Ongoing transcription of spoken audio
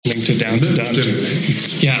listening to Down to Dunk.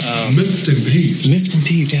 Yeah. Miffed and peeved. Miffed and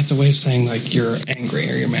peeved. That's a way of saying like you're angry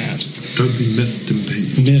or you're mad. Don't be miffed and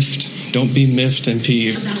peeved. Miffed. Don't be miffed and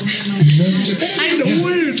peeved. I know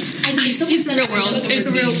word. It's a real world. It's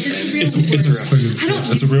a real word.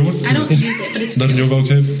 That's a real one? I don't use it, but it's Not in your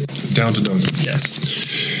vocab? Down to Dunk. Yes.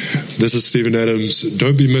 This is Stephen Adams.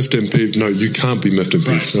 Don't be miffed and peeved. No, you can't be miffed and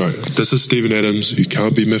peeved. Right. This is Stephen Adams. You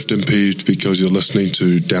can't be miffed and peeved because you're listening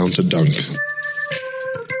to Down to Dunk.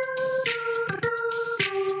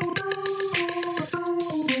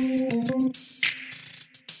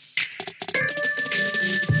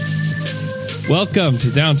 Welcome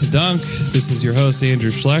to Down to Dunk. This is your host, Andrew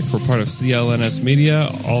Schleck. We're part of CLNS Media,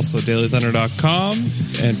 also DailyThunder.com,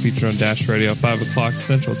 and featured on Dash Radio 5 o'clock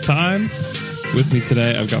Central Time. With me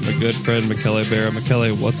today, I've got my good friend, Michele Barra.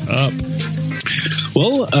 Michele, what's up?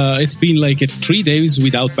 Well, it's been like 3 days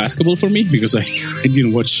without basketball for me because I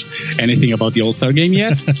didn't watch anything about the All-Star game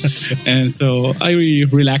yet. And so I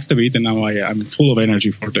relaxed a bit, and now I'm full of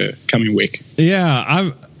energy for the coming week.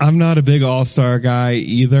 Yeah, I'm not a big All-Star guy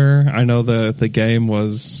either. I know the game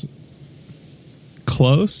was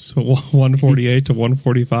close, 148 to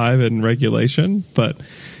 145 in regulation,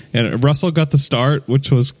 and Russell got the start,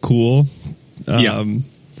 which was cool.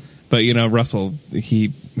 But, you know, Russell,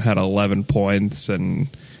 he had 11 points and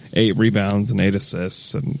 8 rebounds and 8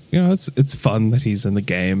 assists. And, you know, it's fun that he's in the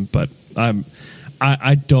game. But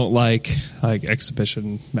I don't like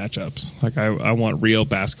exhibition matchups. Like, I want real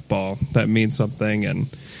basketball that means something. And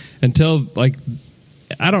until,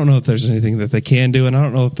 I don't know if there's anything that they can do. And I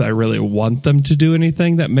don't know if I really want them to do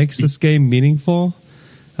anything that makes this game meaningful.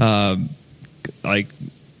 Like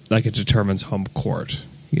it determines home court.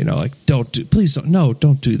 You know, don't do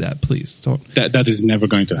that. Please don't. That is never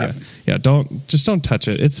going to happen. Yeah, don't touch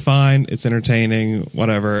it. It's fine. It's entertaining.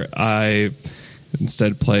 Whatever. I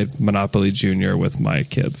instead played Monopoly Junior with my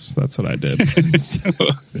kids. That's what I did.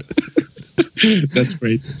 That's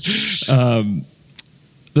great.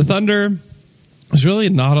 The Thunder, there's really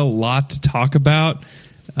not a lot to talk about.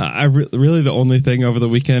 Really the only thing over the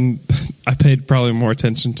weekend, I paid probably more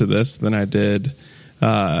attention to this than I did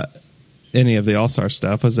any of the All-Star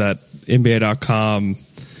stuff, was that NBA.com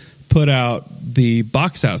put out the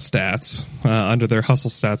box out stats under their hustle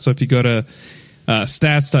stats. So if you go to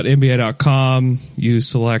stats.nba.com, you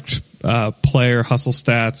select player hustle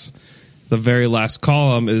stats. The very last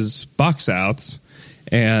column is box outs,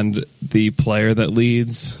 and the player that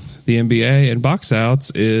leads the NBA in box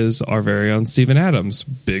outs is our very own Steven Adams.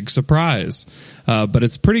 Big surprise. But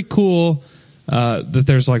it's pretty cool that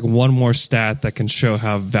there's one more stat that can show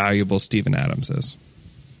how valuable Steven Adams is.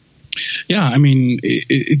 Yeah, I mean,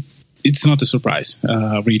 it's not a surprise,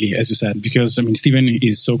 really, as you said, because, I mean, Steven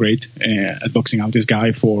is so great at boxing out this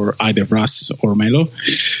guy for either Russ or Melo.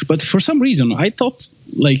 But for some reason, I thought,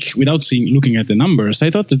 without looking at the numbers, I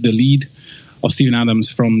thought that the lead of Steven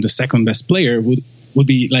Adams from the second best player would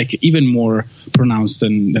be even more pronounced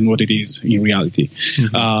than what it is in reality.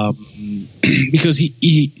 Mm-hmm. Because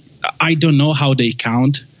I don't know how they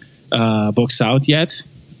count box out yet.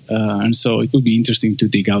 And so it will be interesting to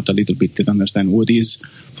dig out a little bit to understand what is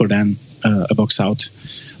for them a box out,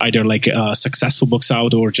 either a successful box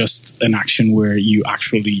out or just an action where you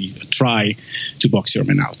actually try to box your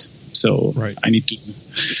man out. So right. I need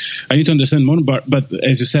to understand more. But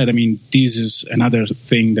as you said, I mean, this is another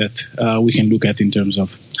thing that we can look at in terms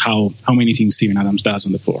of how many things Steven Adams does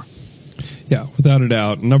on the floor. Yeah, without a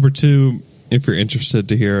doubt. Number 2, if you're interested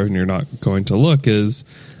to hear and you're not going to look, is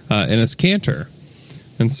Enes Kanter.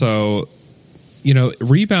 And so, you know,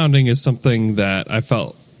 rebounding is something that I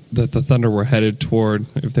felt that the Thunder were headed toward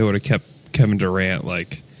if they would have kept Kevin Durant.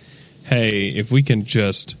 Hey, if we can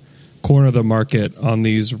just corner the market on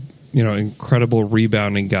these, you know, incredible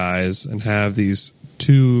rebounding guys and have these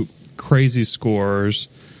 2 crazy scorers,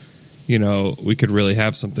 you know, we could really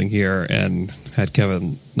have something here. And had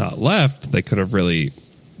Kevin not left, they could have really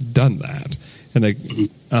done that. And they,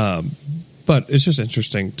 but it's just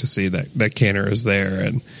interesting to see that Kanter is there,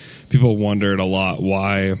 and people wondered a lot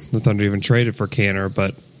why the Thunder even traded for Kanter.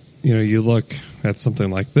 But you know, you look at something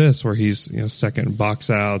like this where he's, you know, second in box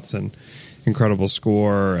outs and incredible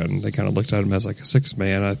scorer, and they kind of looked at him as a 6th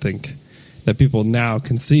man. I think that people now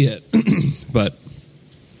can see it, but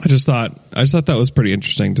I just thought that was pretty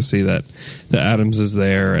interesting to see that Adams is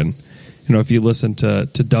there. And you know, if you listen to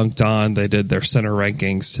Dunked On, they did their center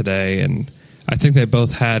rankings today, and I think they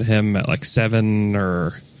both had him at 7,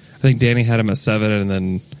 or I think Danny had him at 7, and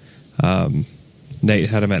then Nate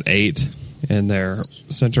had him at 8 in their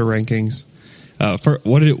center rankings.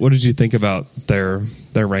 What did you think about their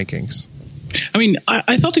rankings? I mean,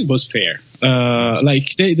 I thought it was fair.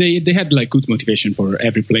 Like they had like good motivation for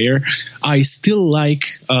every player. I still like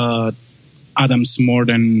Adams more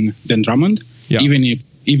than Drummond,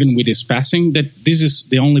 even with his passing. That this is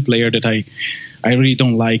the only player that I really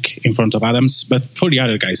don't like in front of Adams. But for the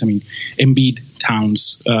other guys, I mean, Embiid,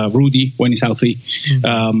 Towns, Rudy when he's healthy,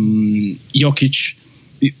 Jokic.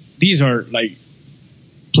 These are like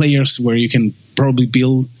players where you can probably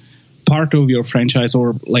build part of your franchise,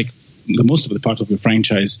 or like the most of the part of your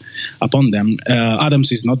franchise upon them.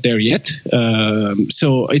 Adams is not there yet,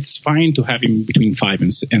 so it's fine to have him between 5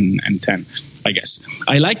 and 10, I guess.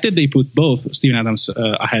 I like that they put both Steven Adams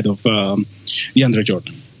ahead of DeAndre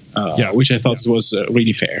Jordan, which I thought was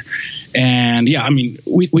really fair. And I mean,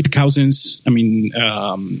 with Cousins, I mean,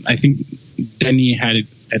 I think Danny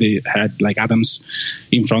had like Adams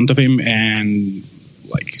in front of him, and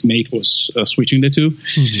like Nate was switching the two.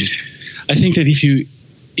 I think that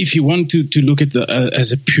if you want to look at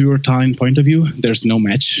as a pure talent point of view, there's no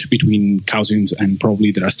match between Cousins and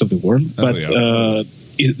probably the rest of the world. But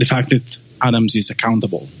the fact that Adams is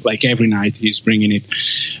accountable, like every night he's bringing it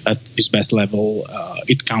at his best level,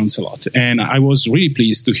 it counts a lot. And I was really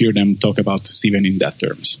pleased to hear them talk about Steven in that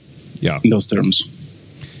terms. Yeah, in those terms.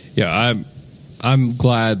 Yeah, I'm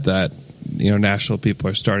glad that national people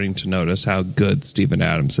are starting to notice how good Steven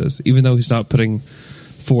Adams is, even though he's not putting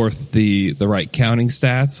forth the right counting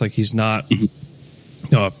stats. Like he's not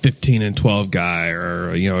a 15 and 12 guy,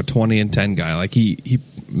 or a 20 and 10 guy. Like he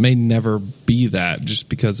may never be that, just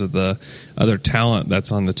because of the other talent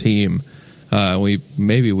that's on the team. We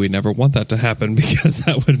never want that to happen, because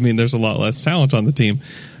that would mean there's a lot less talent on the team.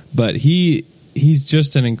 But he's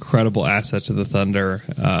just an incredible asset to the Thunder.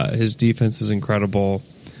 His defense is incredible.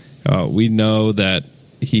 We know that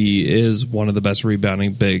he is one of the best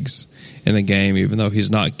rebounding bigs in the game, even though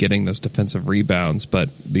he's not getting those defensive rebounds.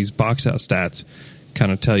 But these box out stats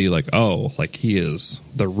kind of tell you he is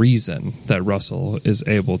the reason that Russell is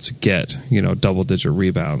able to get, double digit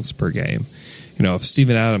rebounds per game. If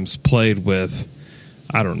Steven Adams played with,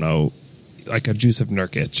 I don't know, like a Jusuf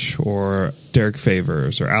Nurkic or Derek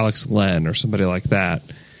Favors or Alex Len or somebody like that,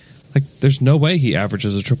 like there's no way he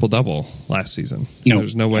averages a triple double last season. No.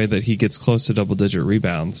 There's no way that he gets close to double digit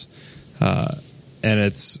rebounds. And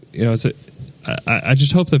I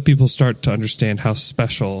just hope that people start to understand how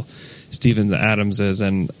special Steven Adams is.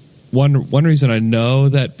 And one reason I know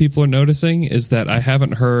that people are noticing is that I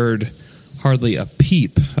haven't heard hardly a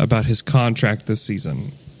peep about his contract this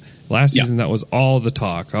season. Last season, that was all the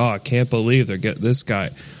talk. Oh, I can't believe they're getting this guy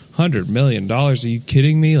 $100 million. Are you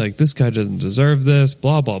kidding me? Like, this guy doesn't deserve this,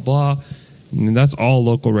 blah, blah, blah. I mean, that's all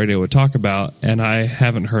local radio would talk about, and I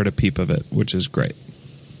haven't heard a peep of it, which is great.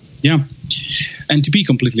 Yeah. And to be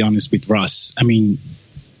completely honest with Russ, I mean,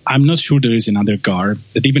 I'm not sure there is another guard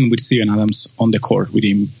that, even with Steven Adams on the court with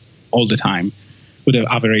him all the time, would have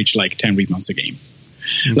averaged like 10 rebounds a game.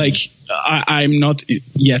 Mm-hmm. Like, I'm not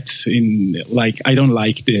yet I don't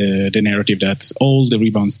like the narrative that all the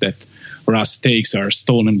rebounds that Russ takes are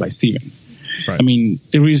stolen by Steven. Right. I mean,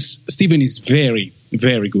 Steven is very,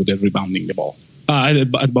 very good at rebounding the ball,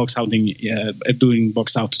 at box outing, at doing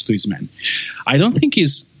box out to his man. I don't think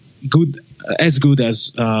he's as good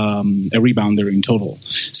as a rebounder in total.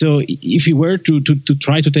 So if he were to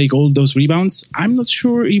try to take all those rebounds, I'm not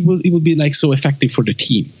sure it would be like so effective for the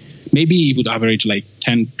team. Maybe he would average like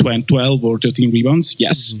 10, 12 or 13 rebounds,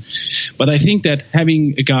 yes. Mm-hmm. But I think that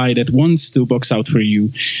having a guy that wants to box out for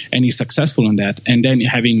you and is successful in that, and then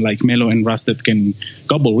having like Melo and Russ that can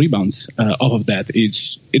gobble rebounds off of that,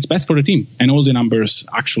 it's best for the team. And all the numbers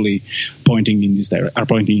actually pointing in this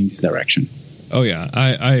direction. Oh yeah,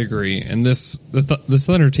 I agree. And the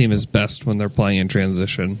Thunder team is best when they're playing in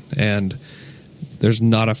transition, and there's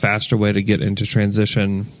not a faster way to get into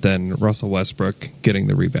transition than Russell Westbrook getting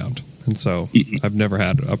the rebound. And so I've never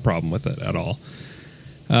had a problem with it at all.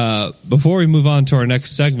 Before we move on to our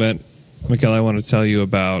next segment, Mikel, I want to tell you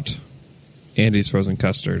about Andy's Frozen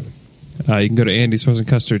Custard. You can go to Andy's Frozen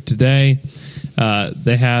Custard today.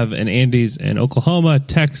 They have an Andy's in Oklahoma,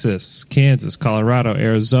 Texas, Kansas, Colorado,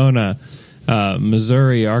 Arizona,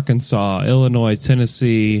 Missouri, Arkansas, Illinois,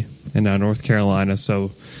 Tennessee, and now North Carolina.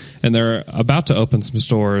 And they're about to open some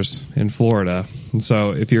stores in Florida. And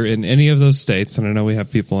so if you're in any of those states, and I know we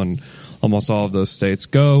have people in almost all of those states,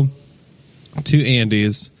 go to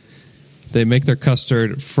Andy's. They make their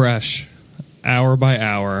custard fresh, hour by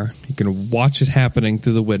hour. You can watch it happening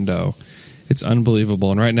through the window. It's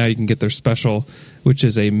unbelievable. And right now you can get their special, which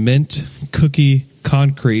is a mint cookie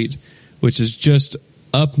concrete, which is just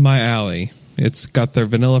up my alley. It's got their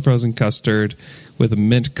vanilla frozen custard with a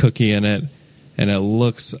mint cookie in it, and it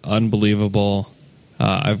looks unbelievable.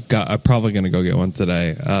 I'm probably going to go get one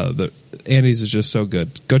today. Andy's is just so good.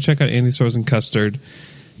 Go check out Andy's Frozen Custard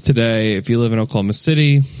today. If you live in Oklahoma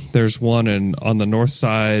City, there's one on the north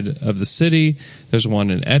side of the city. There's one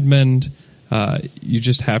in Edmond. You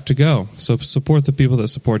just have to go. So support the people that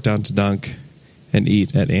support Down to Dunk and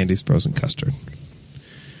eat at Andy's Frozen Custard.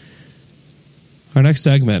 Our next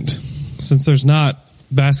segment, since there's not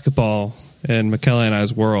basketball in Michele and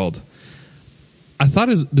I's world, I thought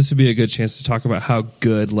this would be a good chance to talk about how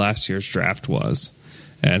good last year's draft was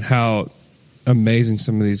and how amazing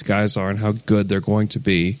some of these guys are and how good they're going to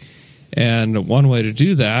be. And one way to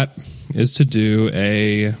do that is to do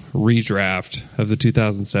a redraft of the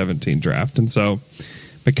 2017 draft. And so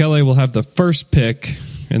Michele will have the first pick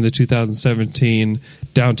in the 2017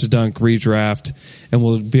 Down to Dunk redraft, and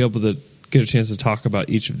we'll be able to get a chance to talk about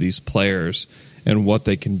each of these players and what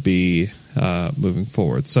they can be moving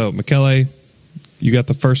forward. So, Michele, you got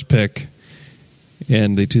the first pick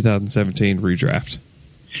in the 2017 redraft.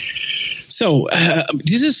 So,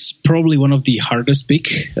 this is probably one of the hardest pick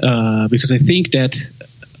because I think that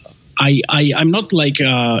I'm not like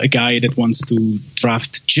a guy that wants to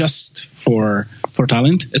draft just for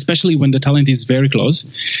talent, especially when the talent is very close.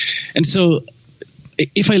 And so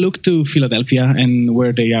if I look to Philadelphia and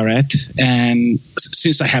where they are at, and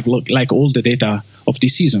since I have looked like all the data of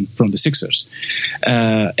this season from the Sixers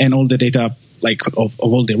and all the data like of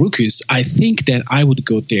all the rookies, I think that I would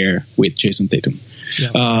go there with Jason Tatum.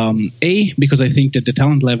 Yeah. Because I think that the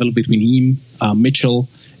talent level between him, Mitchell,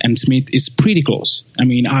 and Smith is pretty close. I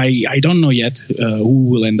mean, I don't know yet who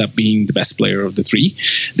will end up being the best player of the three.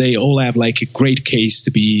 They all have like a great case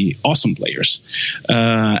to be awesome players.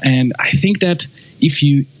 And I think that if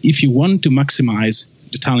you want to maximize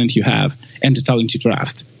the talent you have and the talent you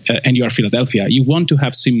draft, and you are Philadelphia, you want to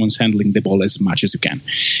have Simmons handling the ball as much as you can.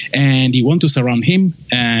 And you want to surround him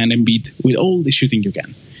and Embiid with all the shooting you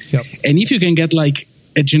can. Yep. And if you can get like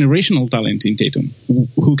a generational talent in Tatum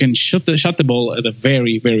who can shot the ball at a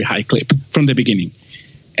very, very high clip from the beginning,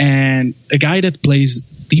 and a guy that plays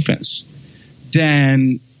defense,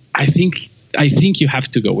 then I think you have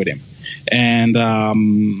to go with him. And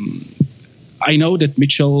I know that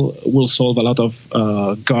Mitchell will solve a lot of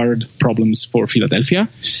guard problems for Philadelphia,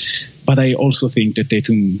 but I also think that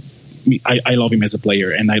Tatum, I love him as a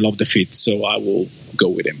player and I love the fit, so I will go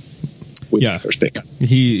with him. Yeah, first pick.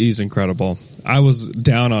 He's incredible. I was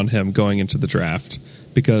down on him going into the draft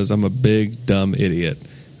because I'm a big dumb idiot.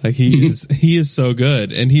 Like he is so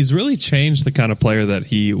good, and he's really changed the kind of player that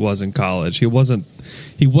he was in college. He wasn't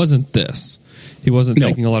this. He wasn't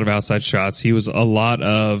taking a lot of outside shots. He was a lot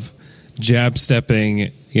of jab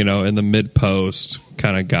stepping, in the mid post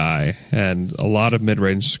kind of guy, and a lot of mid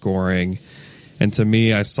range scoring. And to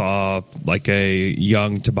me, I saw like a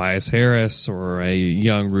young Tobias Harris or a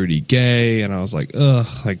young Rudy Gay, and I was like, ugh,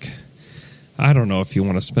 like, I don't know if you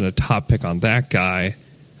want to spend a top pick on that guy,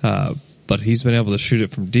 but he's been able to shoot it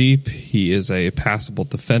from deep. He is a passable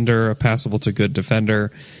defender, a passable to good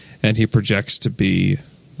defender, and he projects to be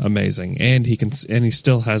amazing. And he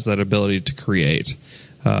still has that ability to create.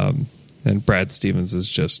 And Brad Stevens is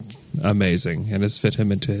just amazing and has fit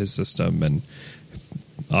him into his system, and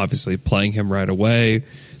obviously playing him right away.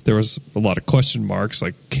 There was a lot of question marks,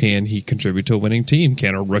 like, can he contribute to a winning team?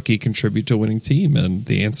 Can a rookie contribute to a winning team? And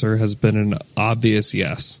the answer has been an obvious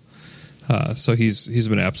yes. So he's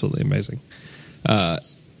been absolutely amazing.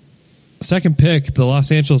 Second pick, the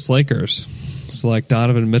Los Angeles Lakers select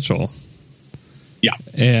Donovan Mitchell. Yeah.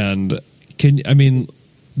 And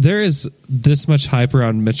there is this much hype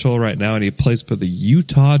around Mitchell right now, and he plays for the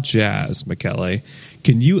Utah Jazz, Michele.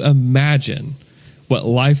 Can you imagine what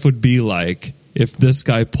life would be like if this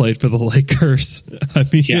guy played for the Lakers?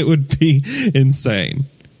 It would be insane.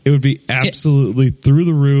 It would be absolutely through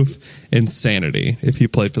the roof insanity if he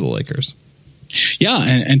played for the Lakers. Yeah,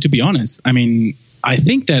 and to be honest, I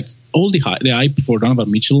think that all the hype for Donovan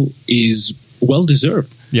Mitchell is well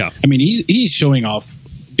deserved. Yeah. He's showing off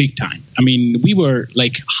big time. We were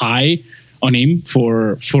like high on him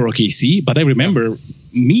for OKC, but I remember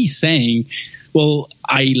me saying, well,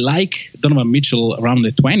 I like Donovan Mitchell around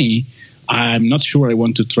the 20. I'm not sure I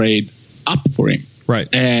want to trade up for him. Right.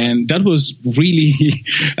 And that was really,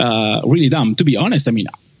 really dumb. To be honest,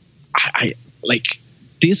 I like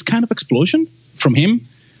this kind of explosion from him.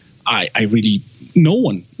 I really, no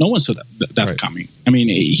one saw that right. coming.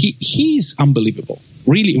 He's unbelievable.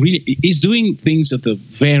 Really, really, he's doing things at a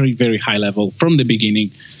very, very high level from the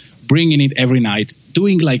beginning, bringing it every night,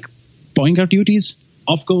 doing like point guard duties.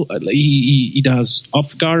 Off goal, he does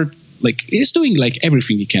off guard. Like, he's doing like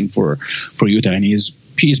everything he can for Utah, and he's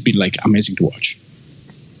been like amazing to watch.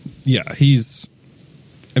 Yeah, he is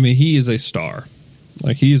a star.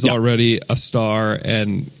 Like, he's already a star,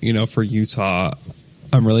 and, you know, for Utah,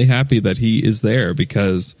 I'm really happy that he is there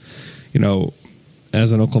because, you know,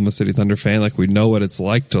 as an Oklahoma City Thunder fan, like, we know what it's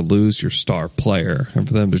like to lose your star player and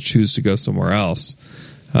for them to choose to go somewhere else.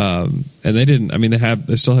 And they didn't. I mean,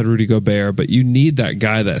 they still had Rudy Gobert, but you need that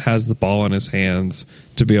guy that has the ball in his hands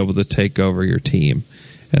to be able to take over your team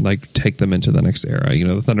and, like, take them into the next era. You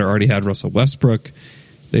know, the Thunder already had Russell Westbrook.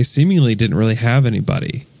 They seemingly didn't really have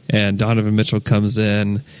anybody. And Donovan Mitchell comes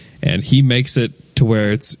in, and he makes it to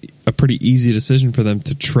where it's a pretty easy decision for them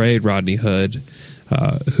to trade Rodney Hood,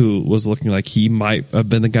 who was looking like he might have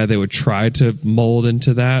been the guy they would try to mold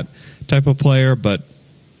into that type of player, but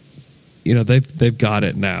you know, they've got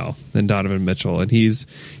it now in Donovan Mitchell, and he's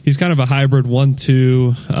kind of a hybrid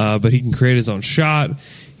 1-2, but he can create his own shot.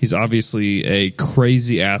 He's obviously a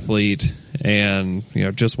crazy athlete, and you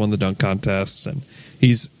know, just won the dunk contest, and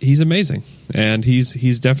he's amazing, and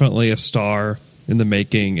he's definitely a star in the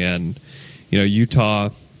making. And you know, Utah,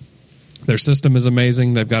 their system is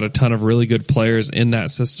amazing. They've got a ton of really good players in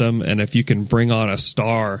that system, and if you can bring on a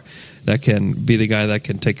star that can be the guy that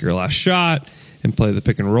can take your last shot and play the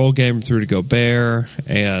pick and roll game through to Gobert,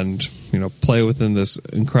 and you know, play within this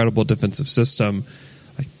incredible defensive system,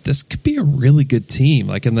 like, this could be a really good team.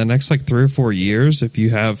 Like, in the next 3 or 4 years, if you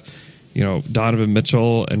have, you know, Donovan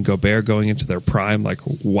Mitchell and Gobert going into their prime, like,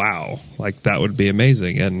 wow, like, that would be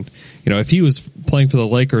amazing. And you know, if he was playing for the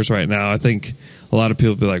Lakers right now, I think a lot of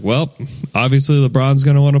people would be like, well, obviously LeBron's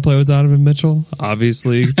going to want to play with Donovan Mitchell.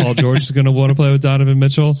 Obviously Paul George is going to want to play with Donovan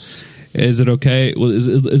Mitchell. Is it okay? Well,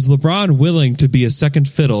 is LeBron willing to be a second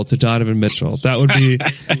fiddle to Donovan Mitchell? That would be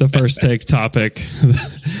the first take topic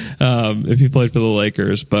if he played for the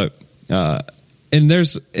Lakers. But and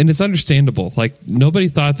it's understandable. Like, everybody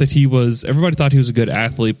thought he was a good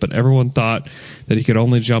athlete, but everyone thought that he could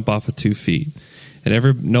only jump off of 2 feet,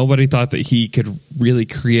 and nobody thought that he could really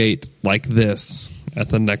create like this at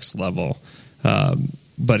the next level.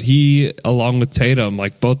 But he, along with Tatum,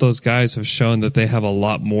 like, both those guys have shown that they have a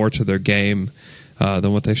lot more to their game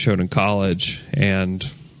than what they showed in college. And,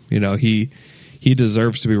 you know, he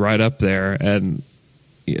deserves to be right up there. And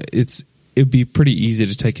it'd be pretty easy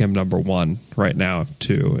to take him number 1 right now,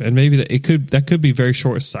 too. And maybe that could be very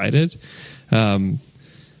short-sighted.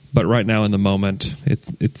 But right now in the moment,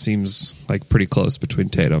 it seems like pretty close between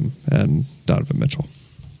Tatum and Donovan Mitchell.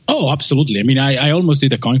 Oh, absolutely. I mean, I almost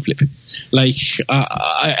did a coin flip. Like,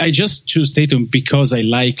 I just choose Tatum because I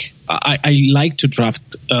like to draft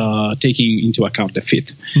taking into account the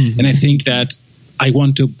fit, and I think that I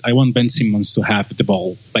want Ben Simmons to have the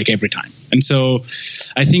ball like every time. And so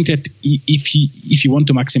I think that if you want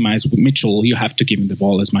to maximize Mitchell, you have to give him the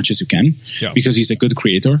ball as much as you can, because he's a good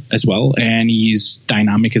creator as well, and he's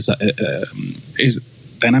dynamic is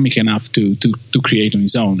dynamic enough to create on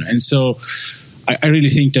his own. And so I really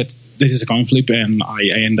think that this is a coin flip, and I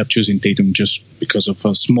end up choosing Tatum just because of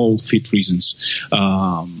small fit reasons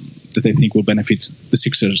that I think will benefit the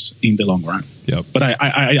Sixers in the long run. Yep. But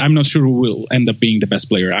I'm not sure who will end up being the best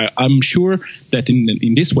player. I'm sure that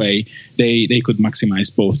in this way they could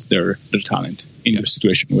maximize both their talent in the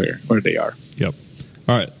situation where they are. Yep.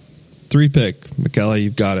 All right. 3-pick. Michele,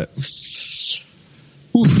 you've got it.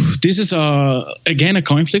 Oof, this is again a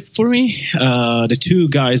coin flip for me. The two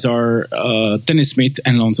guys are Dennis Smith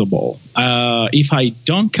and Lonzo Ball. If I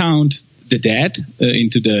don't count the dad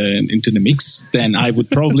into the mix, then I would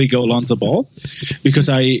probably go Lonzo Ball, because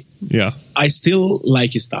I still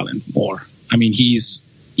like his talent more. I mean, he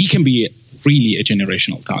can be really a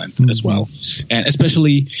generational talent as well, and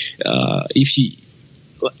especially if he.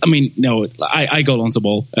 I mean, no, I go Lonzo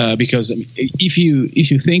Ball because if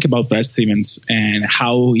you think about Brad Stevens and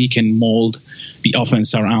how he can mold the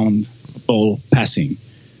offense around ball passing,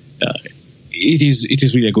 it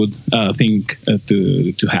is really a good thing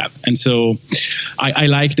to have. And so I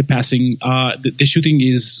like the passing. The shooting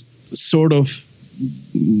is sort of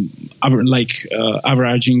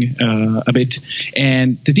averaging a bit,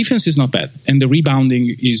 and the defense is not bad, and the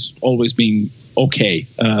rebounding is always being okay,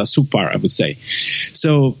 subpar, I would say.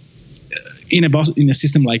 So in a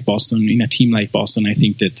system like Boston, in a team like Boston, I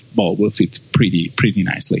think that Ball will fit pretty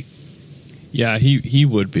nicely. Yeah, he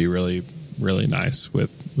would be really, really nice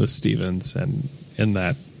with Stevens, and in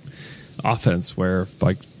that offense where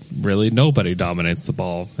like really nobody dominates the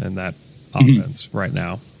ball in that offense right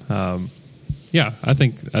now. Yeah, I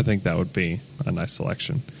think that would be a nice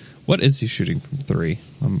selection. What is he shooting from 3?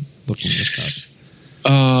 I'm looking this up.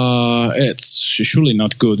 It's surely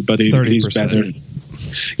not good, but it is better.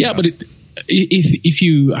 Yeah, but if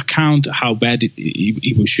you account how bad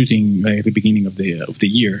he was shooting at the beginning of the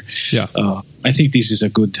year, I think this is a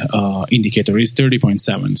good indicator. It's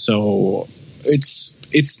 30.7, so it's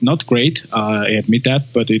It's not great, I admit that,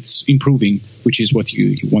 but it's improving, which is what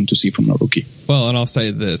you want to see from a rookie. Well, and I'll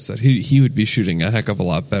say this, that he would be shooting a heck of a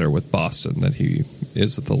lot better with Boston than he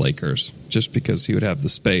is with the Lakers, just because he would have the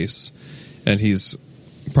space, and he's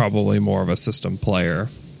probably more of a system player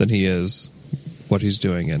than he is what he's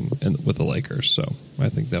doing in with the Lakers. So I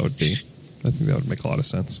think that would make a lot of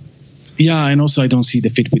sense. Yeah, and also I don't see the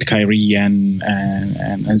fit with Kyrie and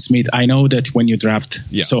Smith. I know that when you draft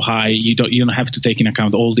so high, you don't have to take into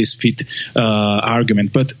account all this fit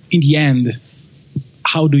argument. But in the end,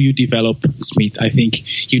 how do you develop Smith? I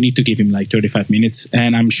think you need to give him like 35 minutes,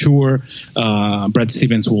 and I'm sure Brad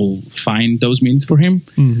Stevens will find those minutes for him.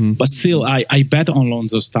 Mm-hmm. But still, I bet on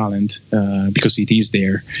Lonzo's talent because it is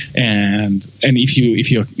there, and if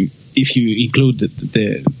you include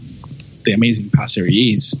the amazing passer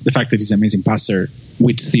he is, the fact that he's an amazing passer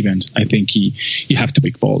with Stevens, I think you have to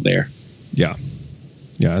pick ball there. Yeah,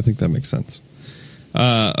 I think that makes sense.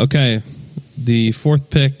 Okay, the fourth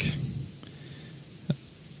pick.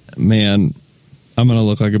 Man, I'm going to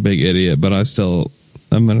look like a big idiot, but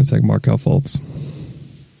I'm going to take Markelle Fultz.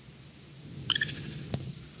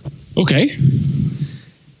 Okay.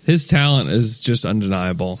 His talent is just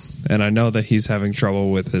undeniable, and I know that he's having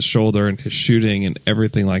trouble with his shoulder and his shooting and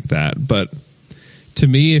everything like that, but to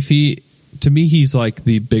me, he's like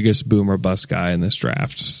the biggest boom or bust guy in this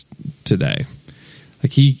draft today.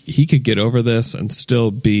 Like he could get over this and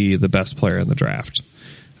still be the best player in the draft.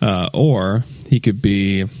 Or he could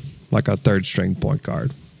be like a third string point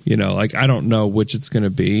guard. Like I don't know which it's going to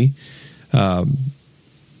be. But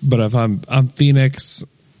if I'm Phoenix,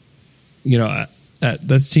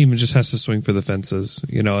 that team just has to swing for the fences.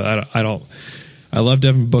 I love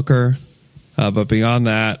Devin Booker, but beyond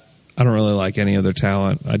that, I don't really like any other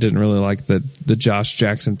talent. I didn't really like the Josh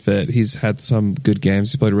Jackson fit. He's had some good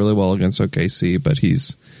games. He played really well against OKC, but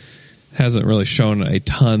hasn't really shown a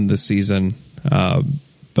ton this season.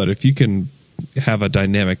 But if you can have a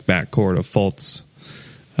dynamic backcourt of Fultz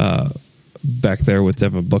back there with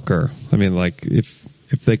Devin Booker, I mean, like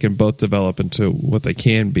if they can both develop into what they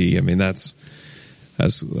can be, I mean that's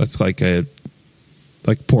like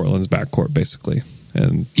Portland's backcourt basically,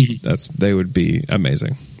 and they would be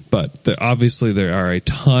amazing. But obviously there are a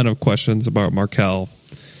ton of questions about Markelle.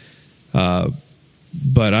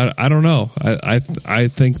 But I don't know. I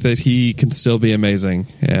think that he can still be amazing,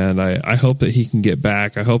 and I hope that he can get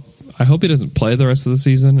back. I hope he doesn't play the rest of the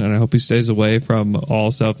season, and I hope he stays away from all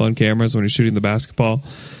cell phone cameras when he's shooting the basketball.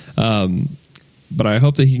 But I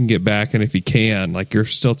hope that he can get back, and if he can, like you're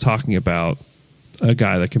still talking about a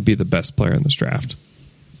guy that can be the best player in this draft.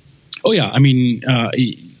 Oh yeah, I mean,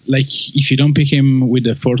 like if you don't pick him with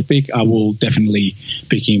the fourth pick, I will definitely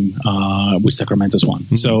pick him with Sacramento's one.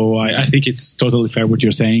 Mm-hmm. So I think it's totally fair what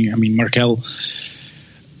you're saying. I mean, Markelle,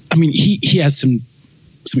 I mean, he has some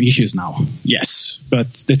issues now, yes,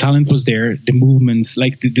 but the talent was there, the movements,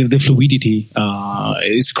 like the fluidity,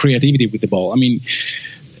 his creativity with the ball. I mean,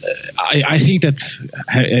 I think that,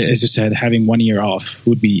 as you said, having 1 year off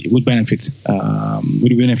would be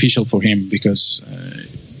beneficial for him, because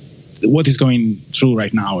what he's going through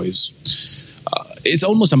right now is it's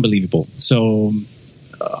almost unbelievable. So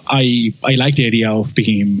I like the idea of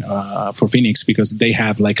picking him for Phoenix, because they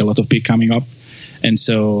have like a lot of pick coming up, and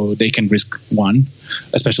so they can risk one,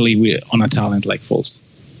 especially on a talent like Fultz.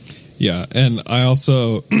 Yeah, and I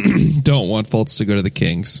also don't want Fultz to go to the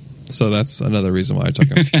Kings. So that's another reason why I took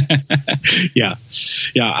him. Yeah.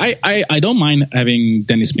 I don't mind having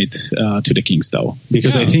Dennis Smith to the Kings though,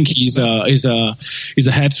 because I think he's a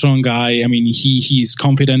headstrong guy. I mean, he's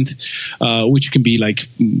confident, which can be like,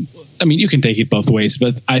 I mean, you can take it both ways,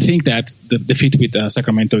 but I think that the fit with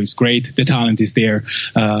Sacramento is great. The talent is there.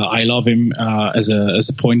 I love him as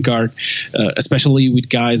a point guard, especially with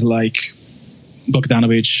guys like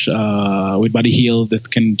Bogdanovic, with Buddy Hield that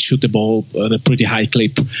can shoot the ball at a pretty high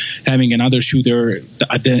clip. Having another shooter,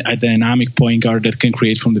 a dynamic point guard that can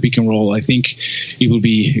create from the pick and roll, I think it will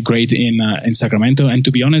be great in Sacramento. And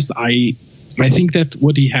to be honest, I think that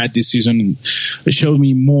what he had this season showed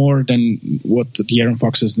me more than what De'Aaron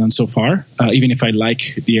Fox has done so far, even if I like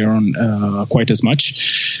De'Aaron quite as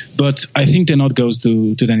much. But I think the nod goes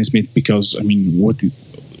to Dennis Smith, because, I mean,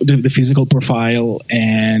 the physical profile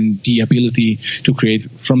and the ability to create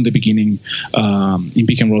from the beginning in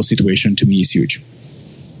pick and roll situation, to me, is huge.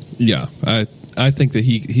 Yeah, I think that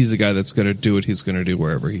he's a guy that's going to do what he's going to do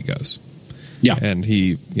wherever he goes. Yeah, and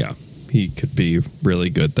he could be really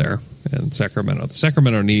good there. And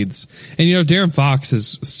Sacramento needs, and De'Aaron Fox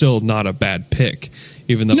is still not a bad pick,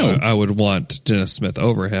 even though I would want Dennis Smith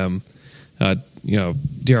over him.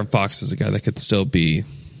 De'Aaron Fox is a guy that could still be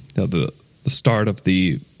the start of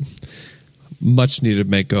the much needed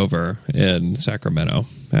makeover in Sacramento.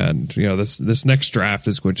 And, you know, this next draft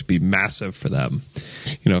is going to be massive for them.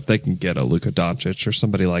 You know, if they can get a Luka Doncic or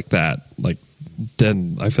somebody like that, like,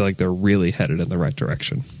 then I feel like they're really headed in the right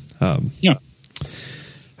direction. Yeah.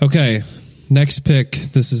 Okay, next pick.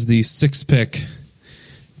 This is the 6th pick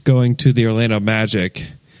going to the Orlando Magic.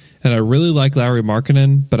 And I really like Lauri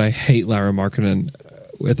Markkanen, but I hate Lauri Markkanen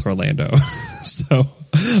with Orlando. So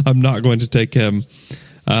I'm not going to take him.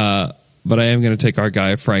 But I am going to take our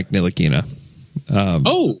guy, Frank Ntilikina.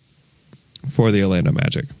 For the Orlando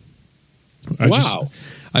Magic.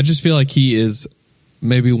 I just feel like he is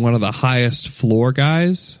maybe one of the highest floor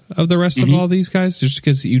guys of the rest of all these guys, just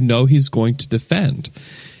because you know he's going to defend.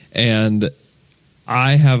 And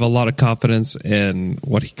I have a lot of confidence in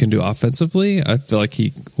what he can do offensively. I feel like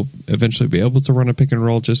he will eventually be able to run a pick and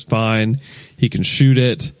roll just fine. He can shoot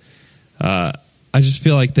it. I just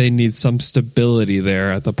feel like they need some stability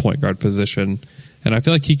there at the point guard position. And I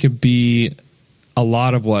feel like he could be a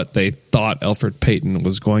lot of what they thought Elfrid Payton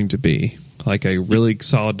was going to be. Like a really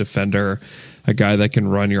solid defender, a guy that can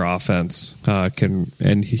run your offense,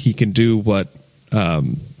 and he can do what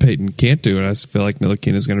Payton can't do. And I feel like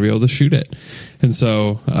Ntilikina is going to be able to shoot it. And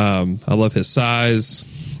so I love his size.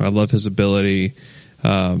 I love his ability.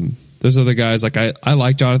 There's other guys, like I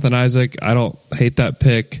like Jonathan Isaac. I don't hate that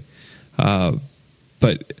pick.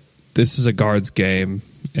 But this is a guards game,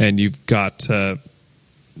 and you've got to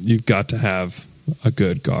have a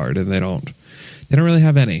good guard, and they don't really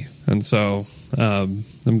have any. And so I'm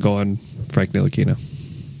going Frank Ntilikina.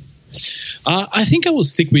 I think I will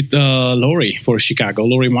stick with Lauri for Chicago,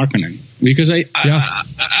 Lauri Markkanen, because I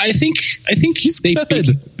think He's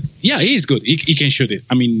good. Yeah, he is good. He can shoot it.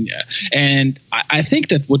 I mean, and I think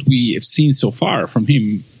that what we have seen so far from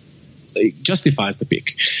him justifies the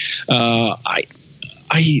pick.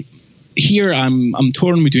 I'm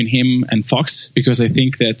torn between him and Fox, because I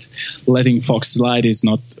think that letting Fox slide is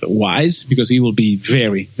not wise, because he will be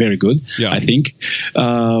very, very good, I think.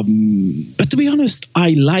 But to be honest, I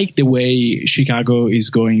like the way Chicago is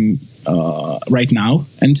going right now.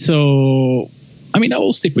 And so, I mean, I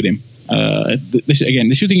will stick with him.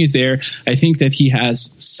 The shooting is there. I think that he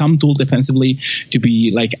has some tool defensively to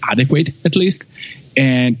be like adequate, at least.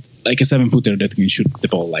 And like a 7-footer that can shoot the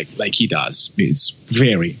ball like he does is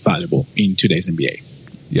very valuable in today's NBA.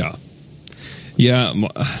 Yeah.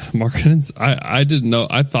 Markkanen's, I didn't know.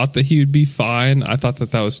 I thought that he would be fine. I thought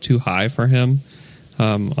that was too high for him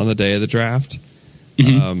on the day of the draft.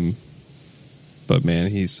 But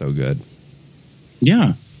man, he's so good.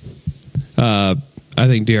 Yeah. I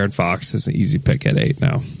think De'Aaron Fox is an easy pick at 8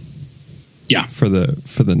 now. Yeah. For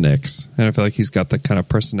the Knicks. And I feel like he's got the kind of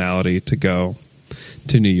personality to go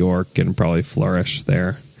to New York and probably flourish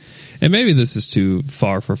there. And maybe this is too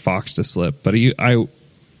far for Fox to slip, but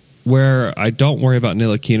where I don't worry about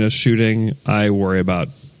Ntilikina's shooting, I worry about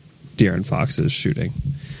De'Aaron Fox's shooting.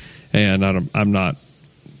 And I'm not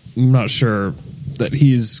sure that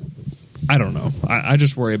he's, I don't know. I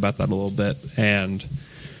just worry about that a little bit.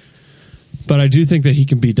 But I do think that he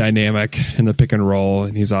can be dynamic in the pick and roll,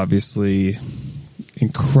 and he's obviously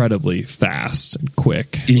incredibly fast and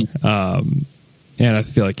quick. And I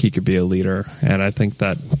feel like he could be a leader. And I think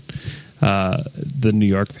that the New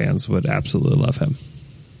York fans would absolutely love him.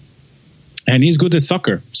 And he's good at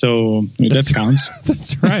soccer, so that counts.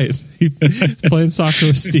 That's right. He's playing soccer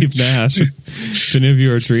with Steve Nash. If any of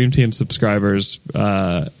you are Dream Team subscribers,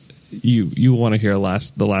 you want to hear the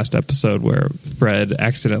last episode where Fred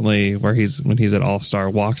accidentally, when he's at All-Star,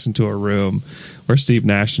 walks into a room where Steve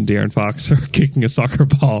Nash and De'Aaron Fox are kicking a soccer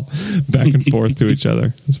ball back and forth to each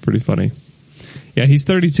other. It's pretty funny. Yeah, he's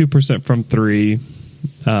 32% from 3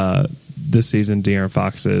 this season, De'Aaron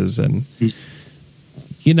Fox is. And,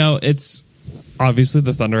 you know, it's obviously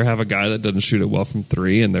the Thunder have a guy that doesn't shoot it well from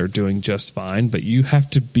 3, and they're doing just fine. But you have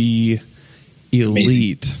to be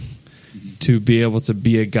elite to be able to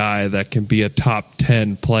be a guy that can be a top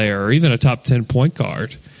 10 player or even a top 10 point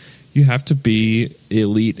guard. You have to be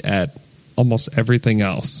elite at almost everything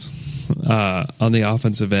else on the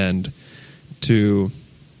offensive end to,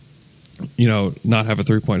 you know, not have a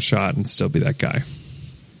 3-point shot and still be that guy.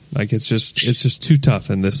 Like it's just too tough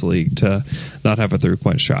in this league to not have a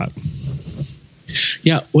 3-point shot.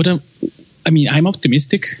 Yeah, I'm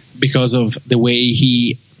optimistic because of the way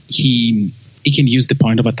he can use the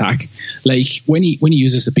point of attack. Like when he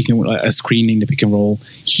uses a screen in the pick and roll,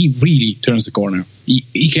 he really turns the corner.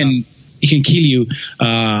 He can he can kill you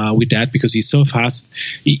with that because he's so fast.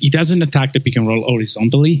 He doesn't attack the pick and roll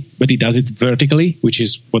horizontally, but he does it vertically, which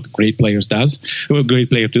is what great players do.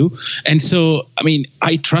 And so, I mean,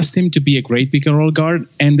 I trust him to be a great pick and roll guard.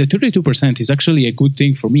 And the 32% is actually a good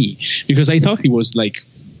thing for me because I thought he was like,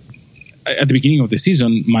 at the beginning of the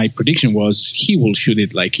season, my prediction was he will shoot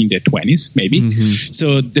it like in the 20s, maybe. Mm-hmm.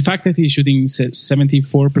 So the fact that he's shooting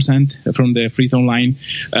 74% from the free throw line,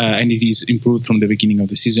 and it is improved from the beginning of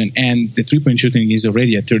the season, and the 3-point shooting is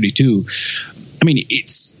already at 32. I mean,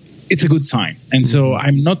 it's a good sign. And so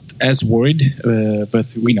I'm not as worried,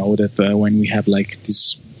 but we know that when we have like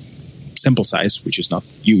this sample size, which is not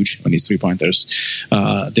huge on these 3-pointers,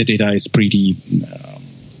 the data is pretty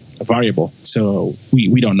variable, so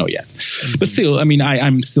we don't know yet. But still, I mean,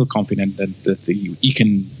 I'm still confident that he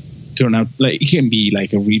can turn out like he can be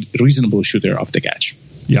like a reasonable shooter off the catch.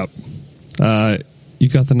 Yep. You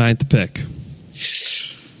got the 9th pick.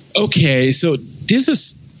 Okay, so this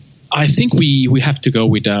is. I think we have to go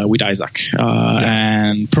with Isaac,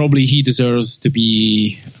 and probably he deserves to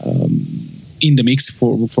be in the mix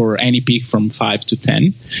for any pick from 5 to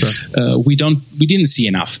 10. Sure. We didn't see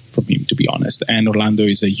enough from him, to be honest. And Orlando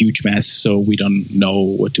is a huge mess, so we don't know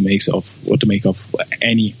what to make of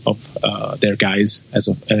any of their guys as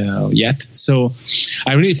of yet. So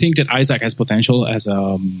I really think that Isaac has potential as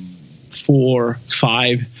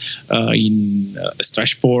 4-5 in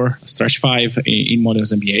stretch 4, stretch 5 in modern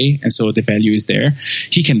NBA, and so the value is there.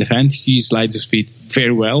 He can defend. He slides his feet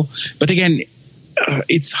very well, but again,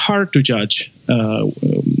 it's hard to judge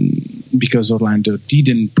because Orlando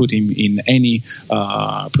didn't put him in any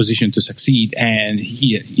position to succeed, and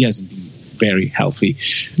he hasn't been very healthy.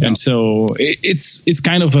 No. And so it's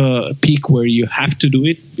kind of a peak where you have to do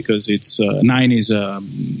it because it's 9 is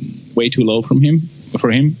way too low for him,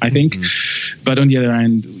 I think. Mm-hmm. But on the other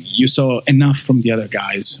hand, you saw enough from the other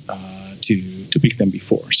guys to pick them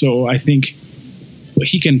before. So I think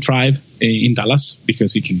he can thrive in Dallas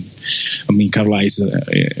because he can. I mean, Carlisle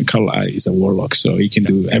is a warlock, so he can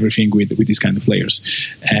do everything with these kind of players.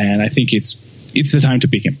 And I think it's the time to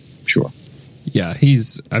pick him. Sure. Yeah,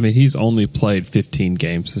 he's only played 15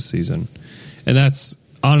 games this season, and that's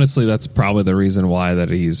probably the reason why that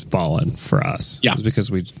he's fallen for us. Yeah, is because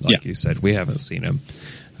you said, we haven't seen him.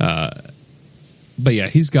 But yeah,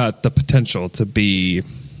 he's got the potential to be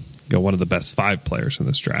one of the best 5 players in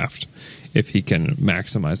this draft if he can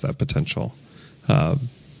maximize that potential.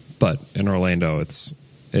 But in Orlando, it's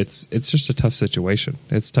just a tough situation.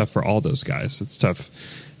 It's tough for all those guys. It's tough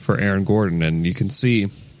for Aaron Gordon, and you can see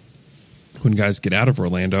when guys get out of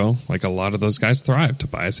Orlando, like a lot of those guys thrive.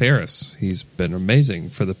 Tobias Harris, he's been amazing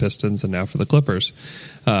for the Pistons and now for the Clippers.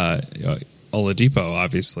 Oladipo,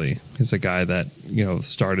 obviously, is a guy that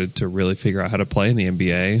started to really figure out how to play in the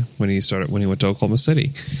NBA when he went to Oklahoma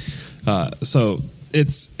City. So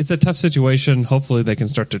it's a tough situation. Hopefully, they can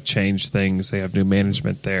start to change things. They have new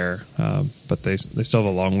management there, but they still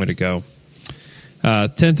have a long way to go.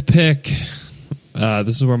 10th pick.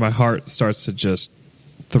 This is where my heart starts to just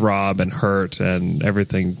throb and hurt and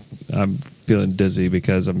everything. I'm feeling dizzy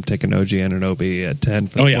because I'm taking OG Anunoby at 10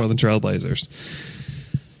 for the Portland Trailblazers.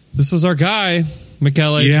 This was our guy,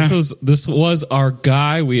 Michele. Yeah. This was our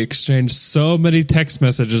guy. We exchanged so many text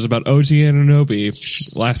messages about OG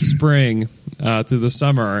Anunoby last spring through the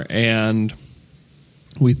summer, and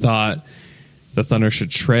we thought the Thunder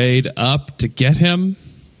should trade up to get him,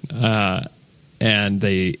 and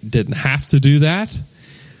they didn't have to do that.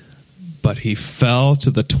 But he fell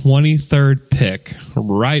to the 23rd pick,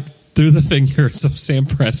 right through the fingers of Sam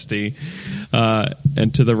Presti,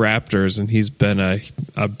 and to the Raptors, and he's been a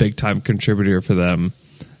big-time contributor for them.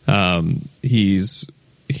 He's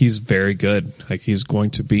very good. Like, he's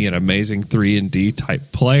going to be an amazing 3-and-D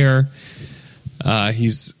type player.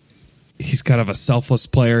 He's kind of a selfless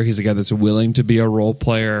player. He's a guy that's willing to be a role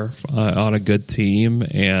player on a good team,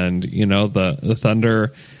 and the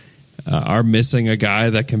Thunder are missing a guy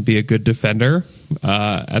that can be a good defender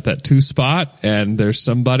at that 2 spot, and there's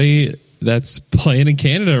somebody that's playing in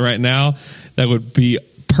Canada right now that would be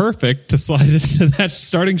perfect to slide into that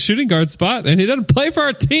starting shooting guard spot, and he doesn't play for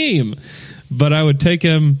our team, but I would take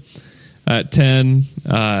him at 10.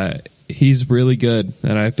 He's really good,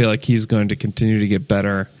 and I feel like he's going to continue to get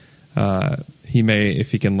better. He may,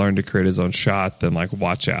 if he can learn to create his own shot, then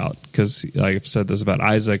watch out, because I've said this about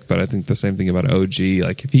Isaac, but I think the same thing about OG.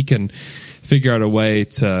 Like, if he can figure out a way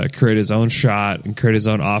to create his own shot and create his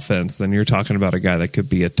own offense, then you're talking about a guy that could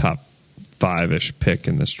be a top 5-ish pick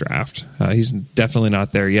in this draft. He's definitely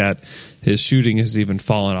not there yet. His shooting has even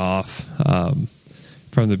fallen off,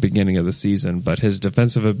 from the beginning of the season, but his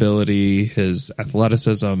defensive ability, his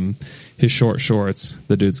athleticism, his short shorts,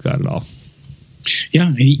 the dude's got it all.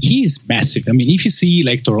 Yeah, he is massive. I mean, if you see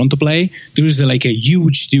like Toronto play, there is like a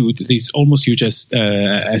huge dude. He's almost huge as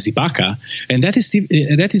Ibaka, and that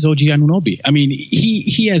is OG Anunoby. I mean,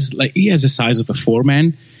 he has the size of a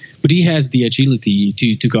 4-man, but he has the agility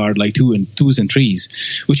to guard like 2s and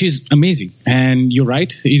 3s, which is amazing. And you're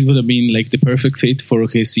right, it would have been like the perfect fit for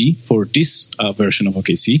OKC, for this version of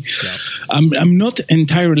OKC. Yeah. I'm not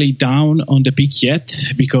entirely down on the pick yet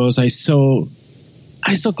because I saw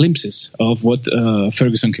glimpses of what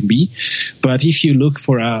Ferguson can be. But if you look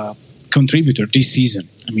for a contributor this season,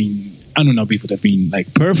 I mean, Anunoby would have been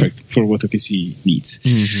like perfect for what OKC needs.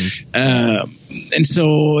 Mm-hmm. And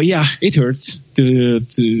so, yeah, it hurts to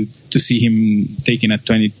see him taken at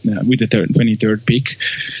 20 with the 23rd pick.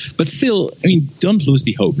 But still, I mean, don't lose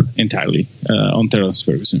the hope entirely on Terrence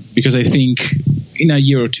Ferguson, because I think in a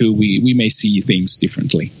year or two we may see things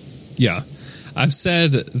differently. Yeah, I've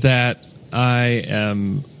said that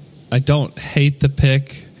I don't hate the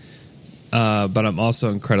pick, but I'm also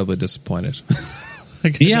incredibly disappointed.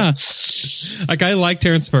 I like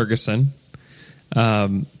Terrence Ferguson,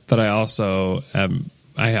 but I also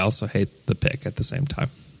hate the pick at the same time.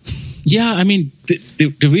 Yeah, I mean,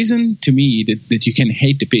 the reason to me that you can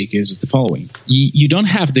hate the pick is the following: you don't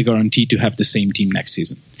have the guarantee to have the same team next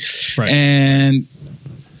season, right? And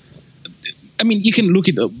I mean, you can look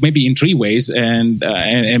at it maybe in 3 ways and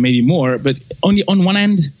maybe more, but on one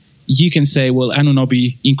end, you can say, well,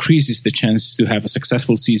 Anunoby increases the chance to have a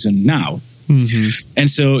successful season now. Mm-hmm. And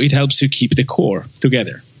so it helps you keep the core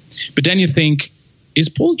together. But then you think, is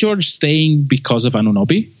Paul George staying because of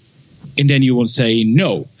Anunoby? And then you will say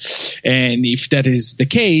no. And if that is the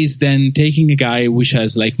case, then taking a guy which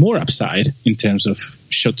has like more upside in terms of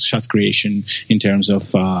shot creation, in terms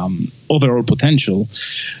of overall potential,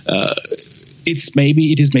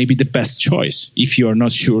 it is maybe the best choice if you are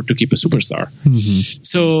not sure to keep a superstar. Mm-hmm.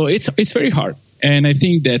 So it's very hard, and I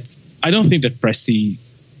don't think that Presti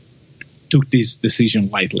took this decision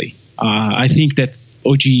lightly. I think that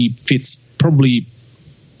OG fits probably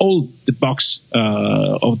all the box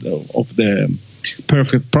of the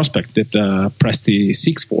perfect prospect that Presti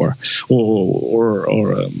seeks for,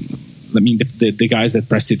 or I mean, the guys that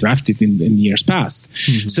Presti drafted in years past.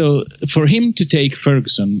 Mm-hmm. So for him to take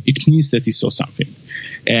Ferguson, it means that he saw something.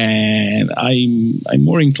 And I'm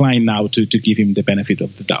more inclined now to give him the benefit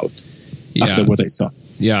of the doubt after what I saw.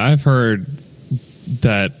 Yeah, I've heard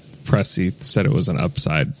that Presti said it was an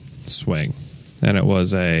upside swing. And it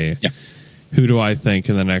was who do I think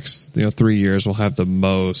in the next 3 years will have the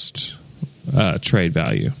most trade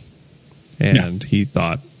value? And he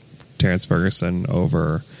thought Terrence Ferguson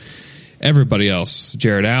over everybody else.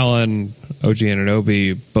 Jared Allen, OG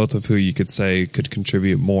Anunoby, both of who you could say could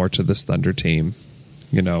contribute more to this Thunder team.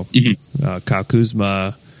 Kyle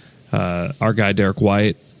Kuzma, our guy Derek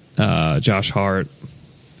White, Josh Hart.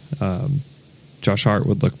 Josh Hart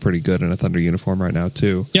would look pretty good in a Thunder uniform right now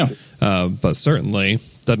too. Yeah, but certainly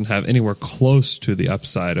doesn't have anywhere close to the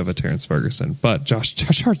upside of a Terrence Ferguson. But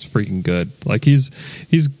Josh Hart's freaking good. Like he's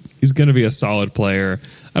going to be a solid player.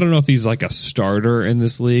 I don't know if he's like a starter in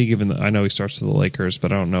this league, even though I know he starts for the Lakers,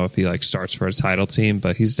 but I don't know if he like starts for a title team,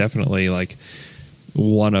 but he's definitely like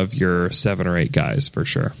one of your 7 or 8 guys for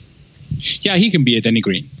sure. Yeah, he can be a Danny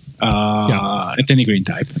Green, a Danny Green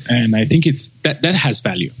type. And I think that has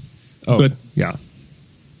value. Oh, but, yeah.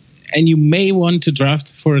 And you may want to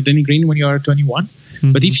draft for a Danny Green when you are 21,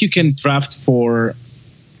 mm-hmm. but if you can draft for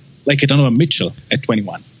like a Donovan Mitchell at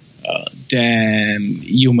 21, then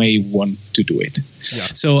you may want to do it.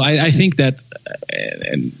 Yeah. So I think that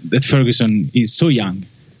Ferguson is so young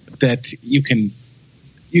that you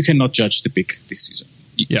cannot judge the pick this season.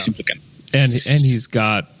 You simply can. And he's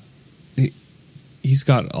got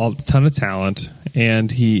a ton of talent, and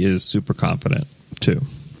he is super confident too.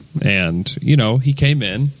 And he came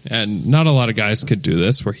in, and not a lot of guys could do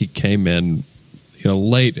this, where he came in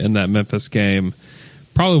late in that Memphis game.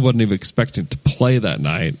 Probably wasn't even expecting to play that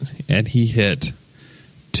night, and he hit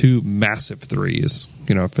 2 massive threes,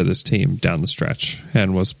 for this team down the stretch,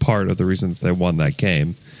 and was part of the reason that they won that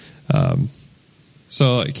game.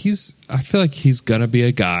 So I feel like he's gonna be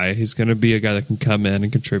a guy. He's gonna be a guy that can come in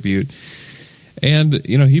and contribute. And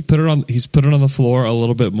he's put it on the floor a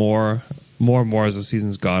little bit more and more as the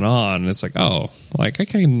season's gone on. And it's like, I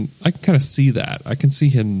can kind of see that. I can see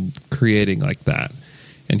him creating like that,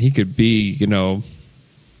 and he could be,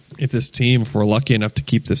 if we're lucky enough to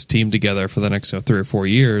keep this team together for the next 3 or 4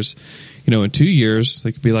 years, in 2 years,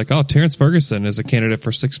 they could be like, oh, Terrence Ferguson is a candidate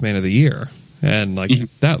for 6th man of the year. And mm-hmm.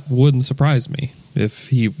 that wouldn't surprise me if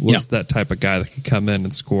he was that type of guy that could come in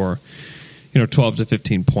and score, 12 to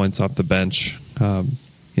 15 points off the bench, and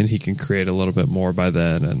he can create a little bit more by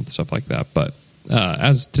then and stuff like that. But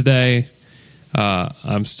as of today,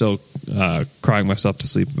 I'm still crying myself to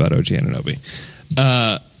sleep about OG Anunoby.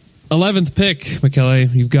 11th pick, Michele,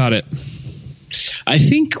 you've got it. I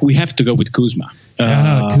think we have to go with Kuzma.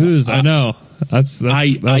 Kuz, I know. That's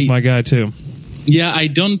my guy too. Yeah, I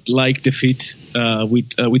don't like the fit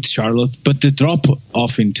with Charlotte, but the drop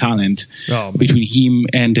off in talent between him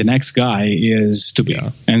and the next guy is too big. Yeah.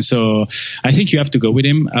 And so I think you have to go with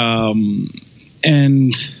him.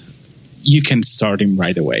 And you can start him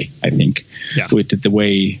right away, I think, with the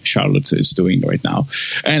way Charlotte is doing right now.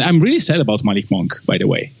 And I'm really sad about Malik Monk, by the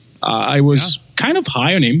way. I was kind of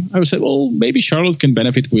high on him. I was like, well, maybe Charlotte can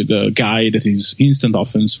benefit with a guy that is instant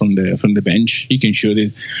offense from the bench. He can shoot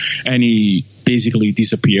it. And he basically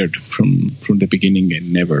disappeared from the beginning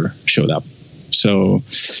and never showed up. So,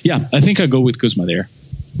 yeah, I think I'll go with Kuzma there.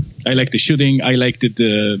 I like the shooting. I like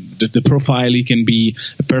the profile. He can be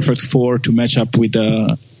a perfect 4 to match up with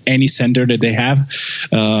any center that they have,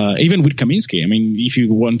 even with Kaminsky. I mean, if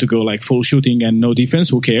you want to go like full shooting and no defense,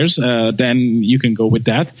 who cares? Then you can go with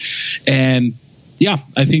that. And yeah,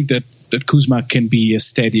 I think that Kuzma can be a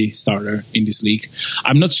steady starter in this league.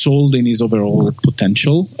 I'm not sold in his overall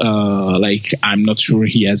potential. I'm not sure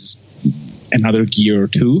he has another gear or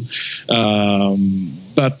two.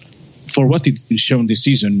 But for what it's shown this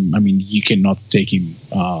season, I mean, you cannot take him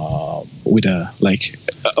with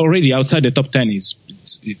already outside the top 10 is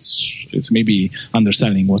it's maybe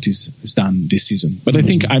underselling what is done this season. But I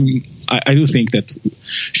think I do think that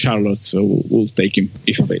Charlotte will take him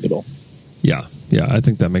if available. Yeah, I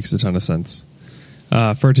think that makes a ton of sense.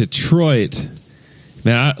 For Detroit,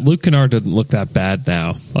 man, Luke Kennard didn't look that bad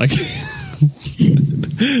now. Like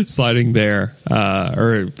sliding there,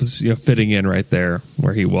 or fitting in right there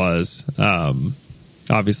where he was.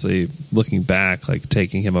 Obviously, looking back, like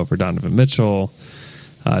taking him over Donovan Mitchell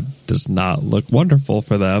does not look wonderful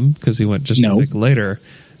for them because he went just a pick later.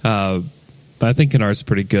 But I think Kennard's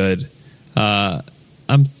pretty good.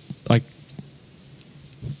 I'm like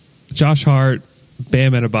Josh Hart,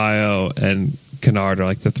 Bam Adebayo, and Kennard are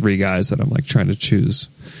like the 3 guys that I'm like trying to choose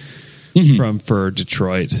for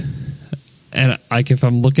Detroit. And like if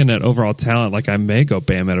I'm looking at overall talent, like I may go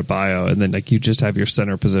Bam Adebayo, and then like you just have your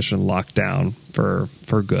center position locked down for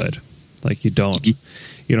good. Like you don't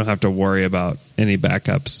have to worry about any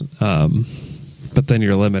backups. But then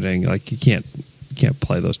you're limiting, like you can't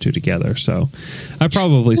play those two together. So I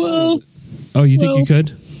probably. You think you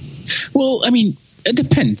could? Well, I mean, it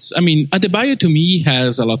depends. I mean, Adebayo to me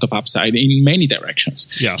has a lot of upside in many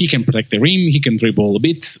directions. Yeah. He can protect the rim. He can dribble a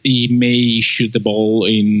bit. He may shoot the ball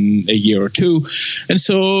in a year or two. And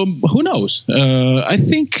so who knows? I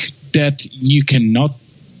think that you cannot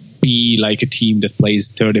be like a team that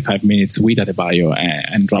plays 35 minutes with Adebayo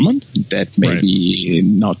and Drummond. That may be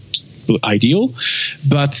not ideal,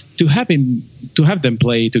 but to have them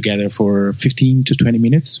play together for 15 to 20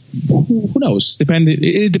 minutes, who knows?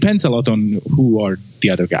 It depends a lot on who are the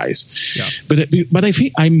other guys. Yeah. But I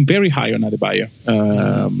think I'm very high on Adebayo,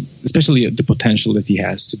 especially the potential that he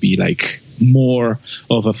has to be like more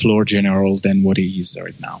of a floor general than what he is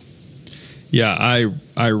right now. Yeah,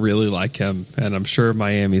 I really like him, and I'm sure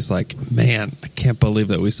Miami's like, man, I can't believe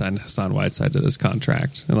that we signed Hassan Whiteside to this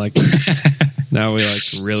contract, and like now we like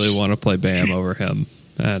really want to play Bam over him,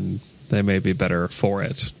 and they may be better for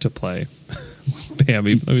it to play Bam,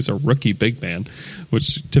 even though he's a rookie big man,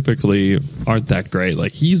 which typically aren't that great.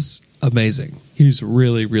 Like he's amazing, he's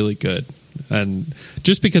really really good, and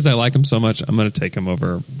just because I like him so much, I'm going to take him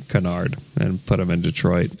over Kennard and put him in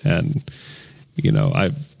Detroit, and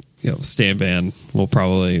Stan Van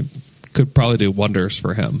could probably do wonders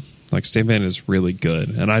for him. Like Stan Van is really good,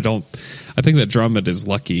 and I think that Drummond is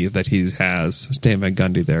lucky that he has Stan Van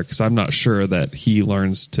Gundy there, because I'm not sure that he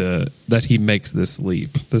makes this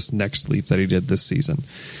next leap that he did this season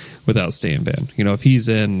without Stan Van. If he's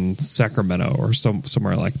in Sacramento or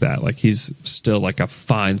somewhere like that, like he's still like a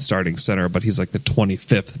fine starting center, but he's like the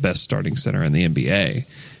 25th best starting center in the NBA.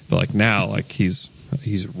 But like now, like he's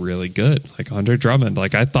really good, like Andre Drummond.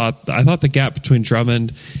 Like I thought the gap between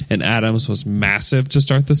Drummond and Adams was massive to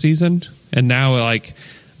start the season, and now like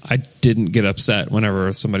I didn't get upset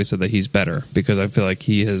whenever somebody said that he's better, because I feel like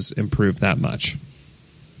he has improved that much.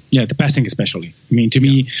 Yeah, the passing especially. I mean, to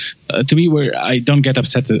me, where I don't get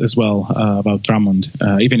upset as well about Drummond,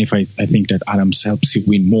 even if I think that Adams helps you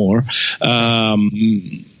win more.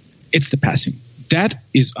 It's the passing that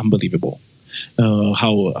is unbelievable.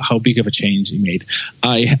 How big of a change he made.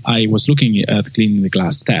 I was looking at Cleaning the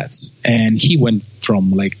Glass stats, and he went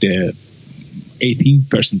from like the 18th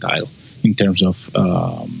percentile in terms of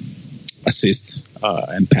assists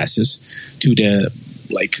and passes to the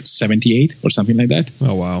 78 or something like that.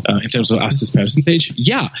 Oh wow! In terms of assist percentage,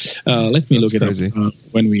 yeah. Let me look it up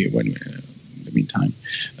when we in the meantime,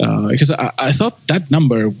 because I thought that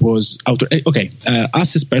number was out. Okay,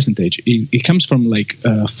 assist percentage. It comes from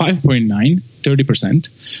 5.9,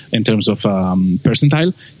 30% in terms of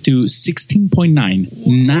percentile to 16.9,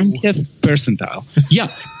 90th percentile. Yeah,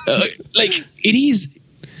 it is.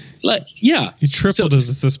 He tripled his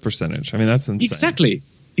assist percentage. I mean, that's insane.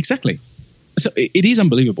 Exactly. So it is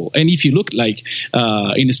unbelievable. And if you look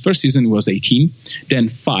in his first season, it was 18, then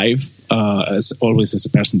 5 as always as a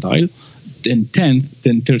percentile, then 10th,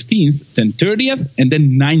 then 13th, then 30th, and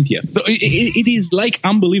then 90th. It is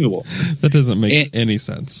unbelievable. That doesn't make any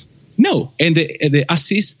sense. No, and the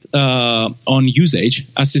assist on usage,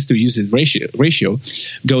 assist to usage ratio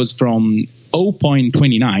goes from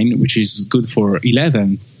 0.29, which is good for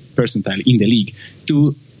 11th percentile in the league,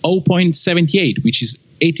 to 0.78, which is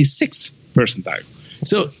 86th percentile.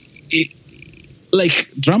 So,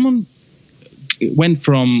 Drummond went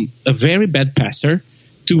from a very bad passer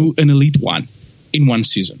to an elite one in one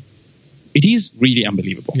season. It is really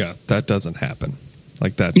unbelievable. Yeah, that doesn't happen.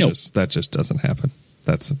 That just doesn't happen.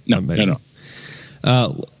 That's amazing.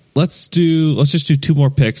 No. Let's just do 2 more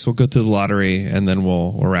picks. We'll go through the lottery and then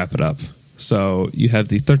we'll wrap it up. So you have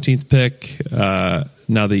the 13th pick.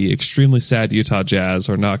 Now the extremely sad Utah Jazz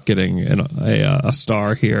are not getting a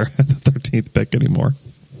star here at the 13th pick anymore.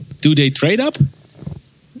 Do they trade up?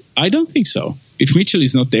 I don't think so. If Mitchell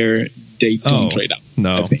is not there, they don't trade up.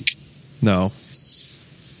 No, I think. No.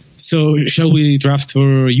 So shall we draft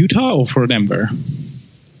for Utah or for Denver?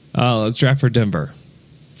 Let's draft for Denver.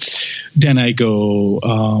 Then I go.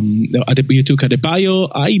 You took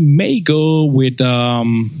Adebayo. I may go with.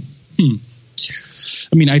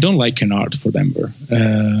 I mean, I don't like Kennard for Denver.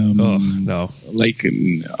 No.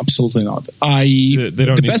 Absolutely not. They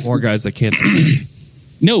don't need more guys that can't defend.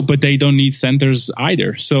 No, but they don't need centers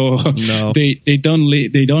either. So no. they don't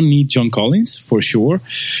need John Collins for sure.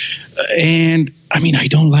 And I mean, I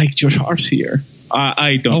don't like Josh Hart here.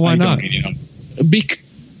 I don't. Oh, why not?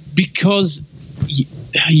 Because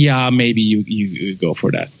maybe you go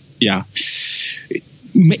for that. Yeah.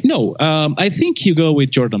 No, I think you go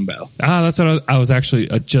with Jordan Bell. That's what I was actually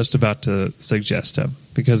just about to suggest him,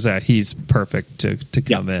 because he's perfect to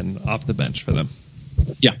come in off the bench for them.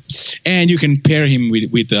 Yeah, and you can pair him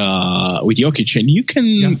with Jokic, and you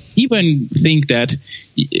can even think that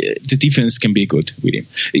the defense can be good with him.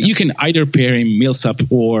 Yeah. You can either pair him Millsap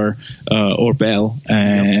or Bell,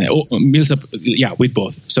 or Millsap, with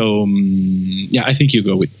both. So I think you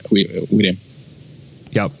go with him.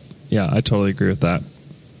 Yep. Yeah, I totally agree with that.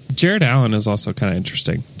 Jared Allen is also kind of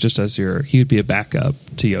interesting, just as he would be a backup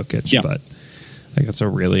to Jokic, but I think it's a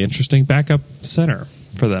really interesting backup center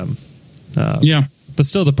for them. But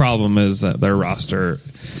still, the problem is that their roster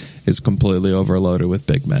is completely overloaded with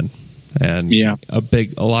big men, and a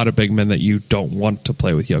lot of big men that you don't want to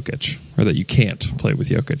play with Jokic, or that you can't play with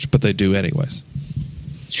Jokic, but they do anyways.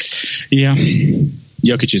 Yeah,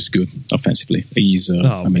 Jokic is good offensively. He's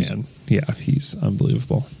amazing. Man, he's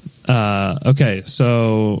unbelievable. Okay,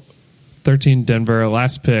 so 13 Denver.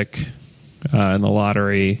 Last pick in the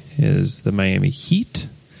lottery is the Miami Heat.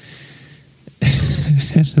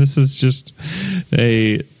 This is just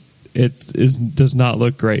does not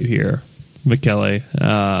look great here, Michele.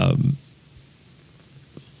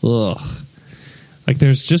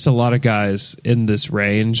 There's just a lot of guys in this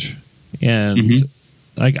range, and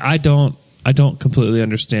I don't completely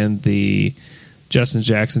understand the Justin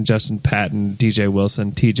Jackson, Justin Patton, DJ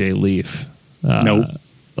Wilson, TJ Leaf. Nope.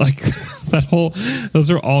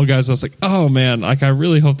 Those are all guys I was like, oh man, I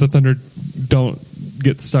really hope the Thunder don't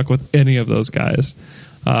get stuck with any of those guys.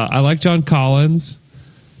 I like John Collins.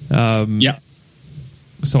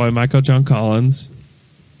 So I might go John Collins.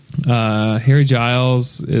 Harry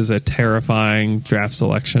Giles is a terrifying draft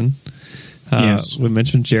selection. Yes. We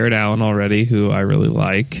mentioned Jared Allen already, who I really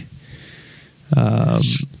like.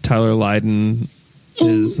 Tyler Lydon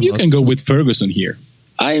is... You can go with Ferguson here.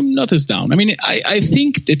 I'm not as down. I mean, I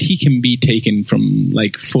think that he can be taken from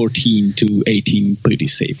 14 to 18 pretty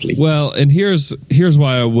safely. Well, and here's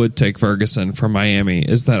why I would take Ferguson from Miami,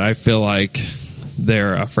 is that I feel like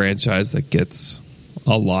they're a franchise that gets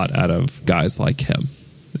a lot out of guys like him.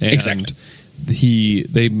 And exactly.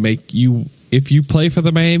 They make you, if you play for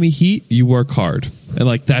the Miami Heat, you work hard. And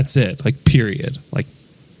that's it. Period.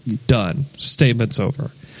 Done. Statement's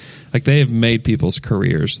over. They have made people's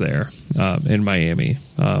careers there in Miami.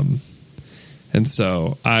 And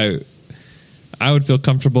so I I would feel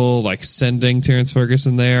comfortable like sending Terrence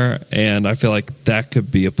Ferguson there, and I feel like that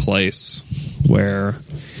could be a place where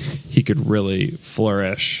he could really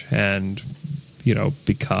flourish and, you know,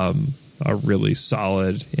 become a really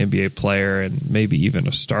solid NBA player and maybe even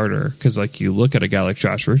a starter. Because like you look at a guy like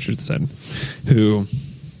Josh Richardson, who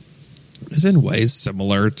is in ways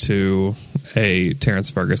similar to a Terrence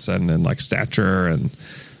Ferguson and like stature and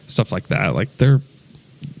stuff like that. Like they're,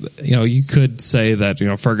 you know, you could say that, you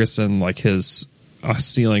know, Ferguson, like his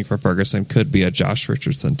ceiling for Ferguson could be a Josh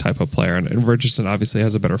Richardson type of player. And Richardson obviously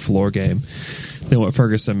has a better floor game than what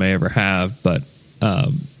Ferguson may ever have, but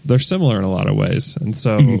they're similar in a lot of ways. And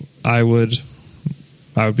so I would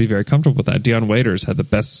be very comfortable with that. Dion Waiters had the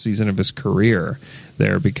best season of his career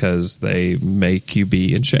there because they make you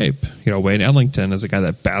be in shape. You know, Wayne Ellington is a guy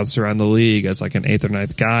that bounced around the league as like an 8th or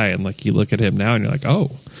 9th guy. And like you look at him now and you're like,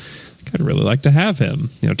 oh, I'd really like to have him.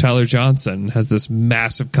 You know, Tyler Johnson has this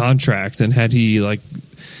massive contract, and had he like,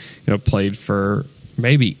 you know, played for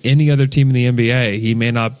maybe any other team in the NBA, he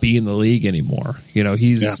may not be in the league anymore. You know,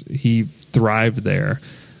 he thrived there.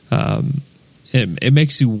 It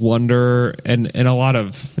makes you wonder, and a lot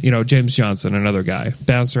of, you know, James Johnson, another guy,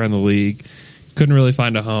 bounced around the league, couldn't really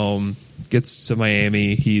find a home, gets to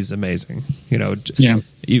Miami, he's amazing. You know,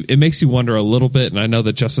 it makes you wonder a little bit, and I know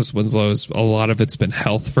that Justice Winslow's, a lot of it's been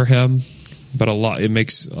health for him, but it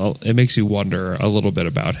makes you wonder a little bit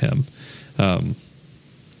about him,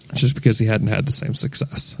 just because he hadn't had the same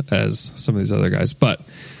success as some of these other guys. But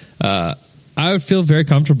I would feel very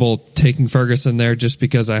comfortable taking Ferguson there just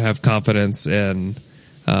because I have confidence in,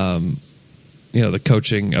 you know, the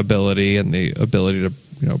coaching ability and the ability to,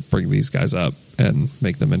 you know, bring these guys up and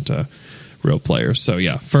make them into real players. So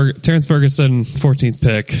yeah, Terrence Ferguson, 14th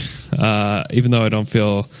pick, even though I don't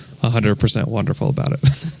feel 100% wonderful about it.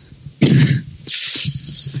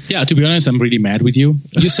 Yeah, to be honest, I'm really mad with you.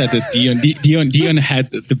 You said that Dion had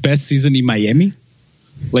the best season in Miami.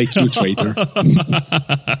 Like, you traitor.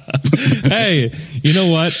 Hey, you know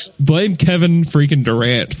what? Blame Kevin freaking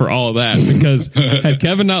Durant for all of that, because had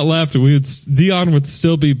Kevin not left, Dion would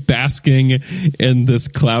still be basking in this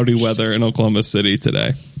cloudy weather in Oklahoma City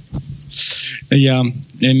today. Yeah,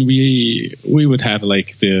 and we would have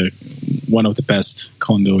like one of the best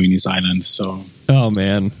condo in his island. So, oh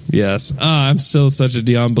man, yes, I'm still such a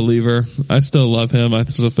Dion believer. I still love him. I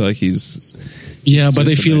still feel like he's. Yeah, but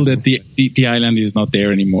I feel amazing. That the island is not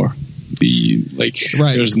there anymore. Right.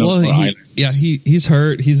 There's no island. Yeah, he's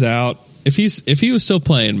hurt. He's out. If he was still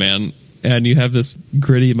playing, man, and you have this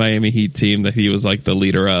gritty Miami Heat team that he was like the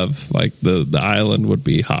leader of, like the island would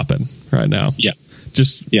be hopping right now. Yeah.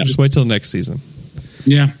 Just wait till next season.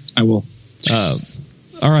 Yeah, I will.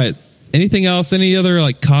 All right. Anything else? Any other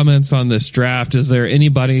like comments on this draft? Is there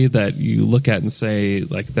anybody that you look at and say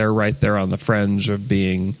like they're right there on the fringe of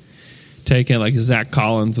being taken? Like Zach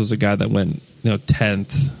Collins was a guy that went,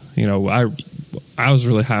 10th. I was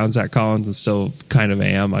really high on Zach Collins and still kind of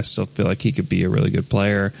am. I still feel like he could be a really good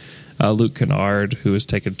player. Luke Kennard, who was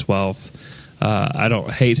taken 12th. I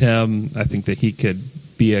don't hate him. I think that he could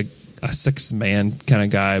be a sixth man kind of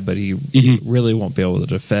guy, but he really won't be able to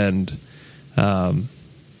defend.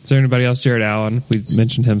 Is there anybody else? Jared Allen. We've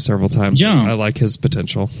mentioned him several times. Yeah. I like his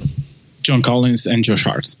potential. John Collins and Josh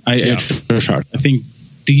Hart. Josh Hart. I think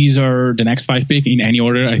these are the next 5 pick in any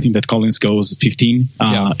order. I think that Collins goes 15.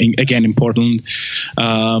 Again, in Portland.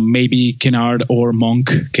 Maybe Kennard or Monk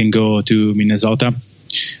can go to Minnesota,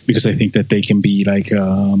 because I think that they can be like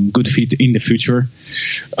good fit in the future.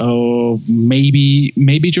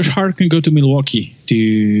 Maybe Josh Hart can go to Milwaukee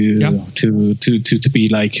to be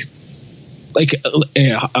like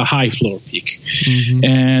a high floor pick.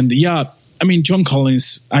 And John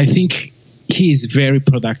Collins, I think he is very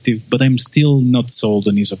productive, but I'm still not sold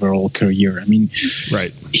on his overall career. I mean,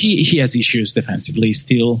 right. He has issues defensively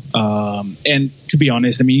still. And to be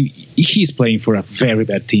honest, he's playing for a very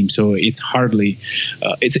bad team, so it's hardly,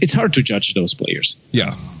 it's hard to judge those players.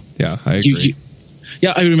 Yeah. Yeah, I agree.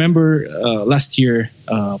 I remember last year,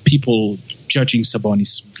 people judging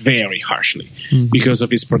Sabonis very harshly because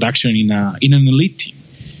of his production in an elite team.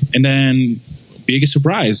 And then, big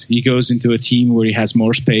surprise, he goes into a team where he has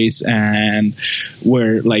more space and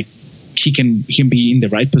where like he can be in the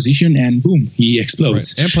right position, and boom, he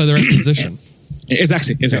explodes. Right. And play the right position.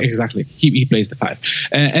 Exactly. He plays the 5.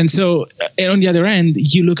 And so, and on the other end,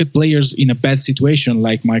 you look at players in a bad situation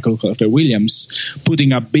like Michael Carter-Williams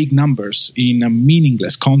putting up big numbers in a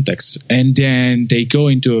meaningless context, and then they go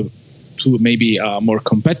into maybe a more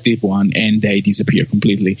competitive one and they disappear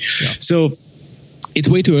completely. Yeah. So it's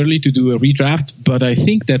way too early to do a redraft, but I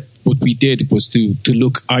think that what we did was to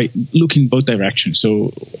look in both directions.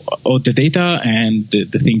 So the data and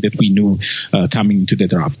the thing that we knew coming into the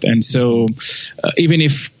draft. And so even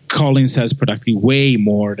if Collins has productively way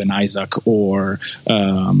more than Isaac or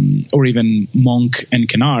even Monk and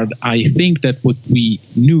Kennard, I think that what we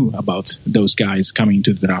knew about those guys coming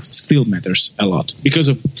into the draft still matters a lot because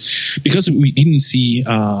we didn't see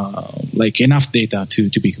enough data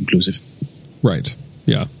to be conclusive. Right.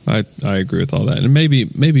 Yeah, I agree with all that. And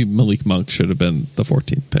maybe Malik Monk should have been the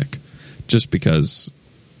 14th pick just because.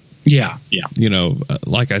 Yeah.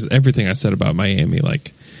 Everything I said about Miami,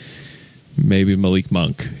 maybe Malik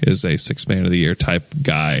Monk is a sixth man of the year type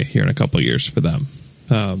guy here in a couple of years for them.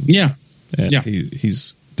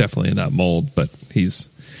 He's definitely in that mold, but he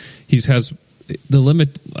has the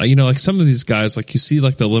limit. Some of these guys, you see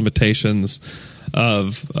the limitations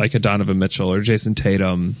of a Donovan Mitchell or Jason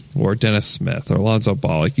Tatum or Dennis Smith or Lonzo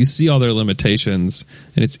Ball. You see all their limitations,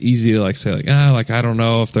 and it's easy to say I don't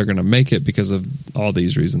know if they're going to make it because of all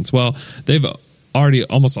these reasons. Well, they've already,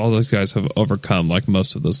 almost all those guys have overcome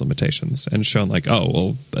most of those limitations and shown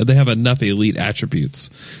they have enough elite attributes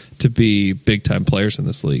to be big time players in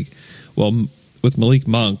this league. Well, with Malik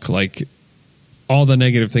Monk, all the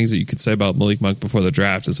negative things that you could say about Malik Monk before the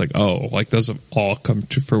draft is those have all come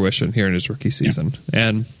to fruition here in his rookie season. Yeah.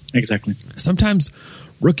 And exactly, sometimes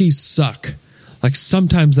rookies suck.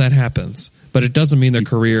 Sometimes that happens, but it doesn't mean their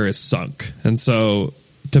career is sunk. And so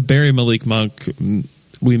to bury Malik Monk,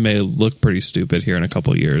 we may look pretty stupid here in a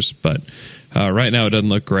couple of years, but right now it doesn't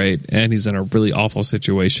look great, and he's in a really awful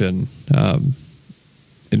situation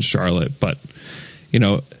in Charlotte. But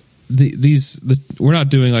we're not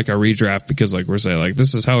doing a redraft because we're saying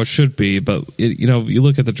this is how it should be, but you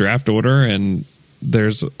look at the draft order and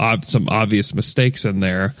there's some obvious mistakes in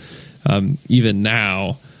there even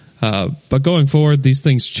now, but going forward these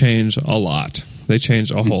things change a lot. They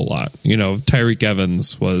changed a whole lot. Tyreek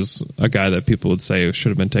Evans was a guy that people would say should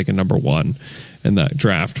have been taken number one in that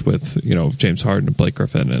draft with, James Harden and Blake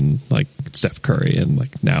Griffin and Steph Curry. And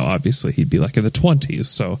now obviously he'd be in the 20s.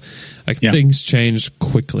 So things change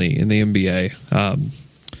quickly in the NBA.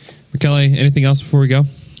 Michele, anything else before we go?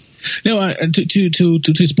 No,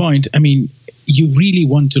 to his point, you really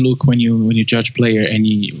want to look when you judge player and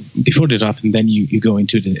before the draft, and then you go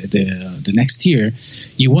into the next year.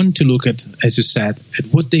 You want to look at, as you said, at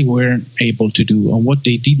what they were able to do and what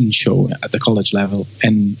they didn't show at the college level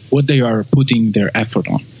and what they are putting their effort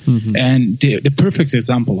on. Mm-hmm. And the perfect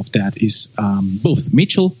example of that is both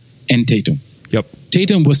Mitchell and Tatum. Yep.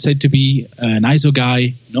 Tatum was said to be an ISO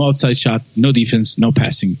guy, no outside shot, no defense, no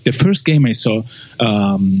passing. The first game I saw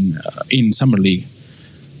in Summer League,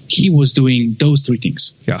 he was doing those three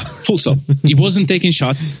things. Yeah. Full stop. He wasn't taking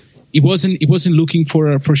shots. He wasn't looking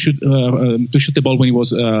to shoot the ball when he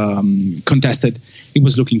was contested. He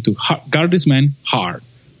was looking to guard his man hard,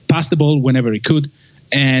 pass the ball whenever he could,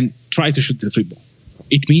 and try to shoot the three ball.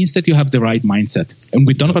 It means that you have the right mindset. And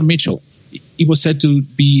with Donovan Mitchell, he was said to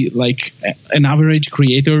be an average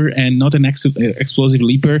creator and not an explosive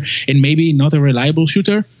leaper and maybe not a reliable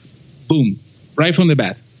shooter. Boom. Right from the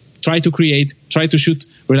bat. Try to create, try to shoot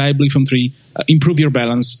reliably from three, improve your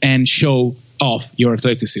balance, and show off your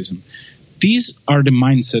athleticism. These are the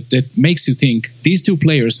mindset that makes you think these two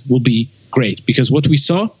players will be great, because what we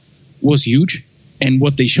saw was huge, and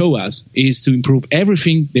what they show us is to improve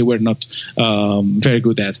everything they were not very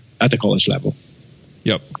good at the college level.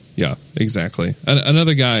 Yep. Yeah, exactly.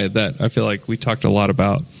 Another guy that I feel like we talked a lot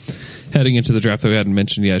about heading into the draft that we hadn't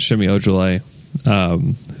mentioned yet, Semi Ojeleye,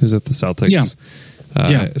 who's at the Celtics.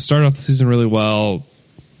 Yeah. Started off the season really well,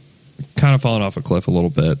 kind of fallen off a cliff a little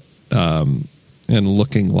bit, and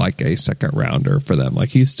looking like a second rounder for them.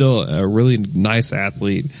 He's still a really nice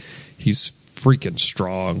athlete. He's freaking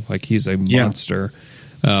strong. He's a monster.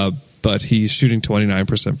 But he's shooting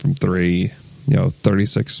 29% from three,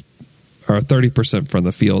 36 or 30% from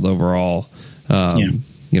the field overall. And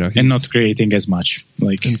not creating as much.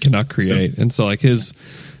 And cannot create. So. And so his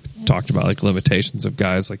talked about limitations of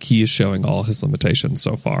guys, he is showing all his limitations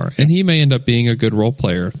so far, and he may end up being a good role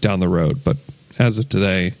player down the road, but as of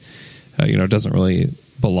today doesn't really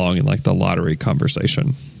belong in the lottery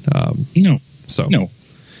conversation. No.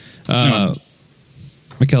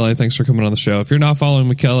 Michele, thanks for coming on the show. If you're not following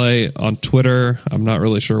Michele on Twitter, I'm not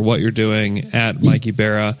really sure what you're doing, at Mikey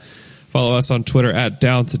Berra. Follow us on Twitter at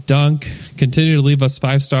Down to Dunk. Continue to leave us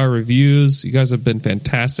 5-star reviews. You guys have been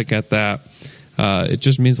fantastic at that. It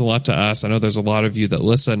just means a lot to us. I know there's a lot of you that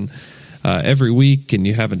listen every week, and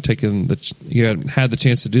you haven't had the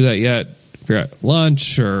chance to do that yet. If you're at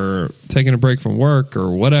lunch or taking a break from work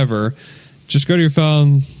or whatever, just go to your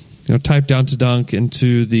phone, type Down to Dunk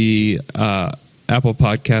into the Apple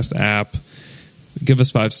Podcast app. Give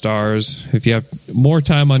us 5 stars. If you have more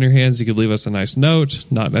time on your hands, you could leave us a nice note.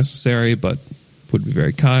 Not necessary, but would be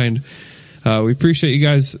very kind. We appreciate you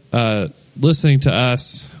guys listening to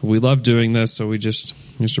us. We love doing this, so we just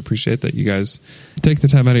appreciate that you guys take the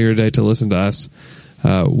time out of your day to listen to us.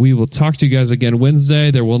 We will talk to you guys again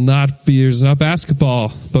Wednesday. There's not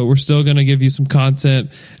basketball, but we're still going to give you some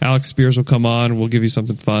content. Alex Spears will come on. We'll give you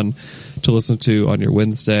something fun to listen to on your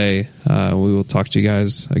Wednesday. We will talk to you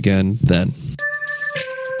guys again then.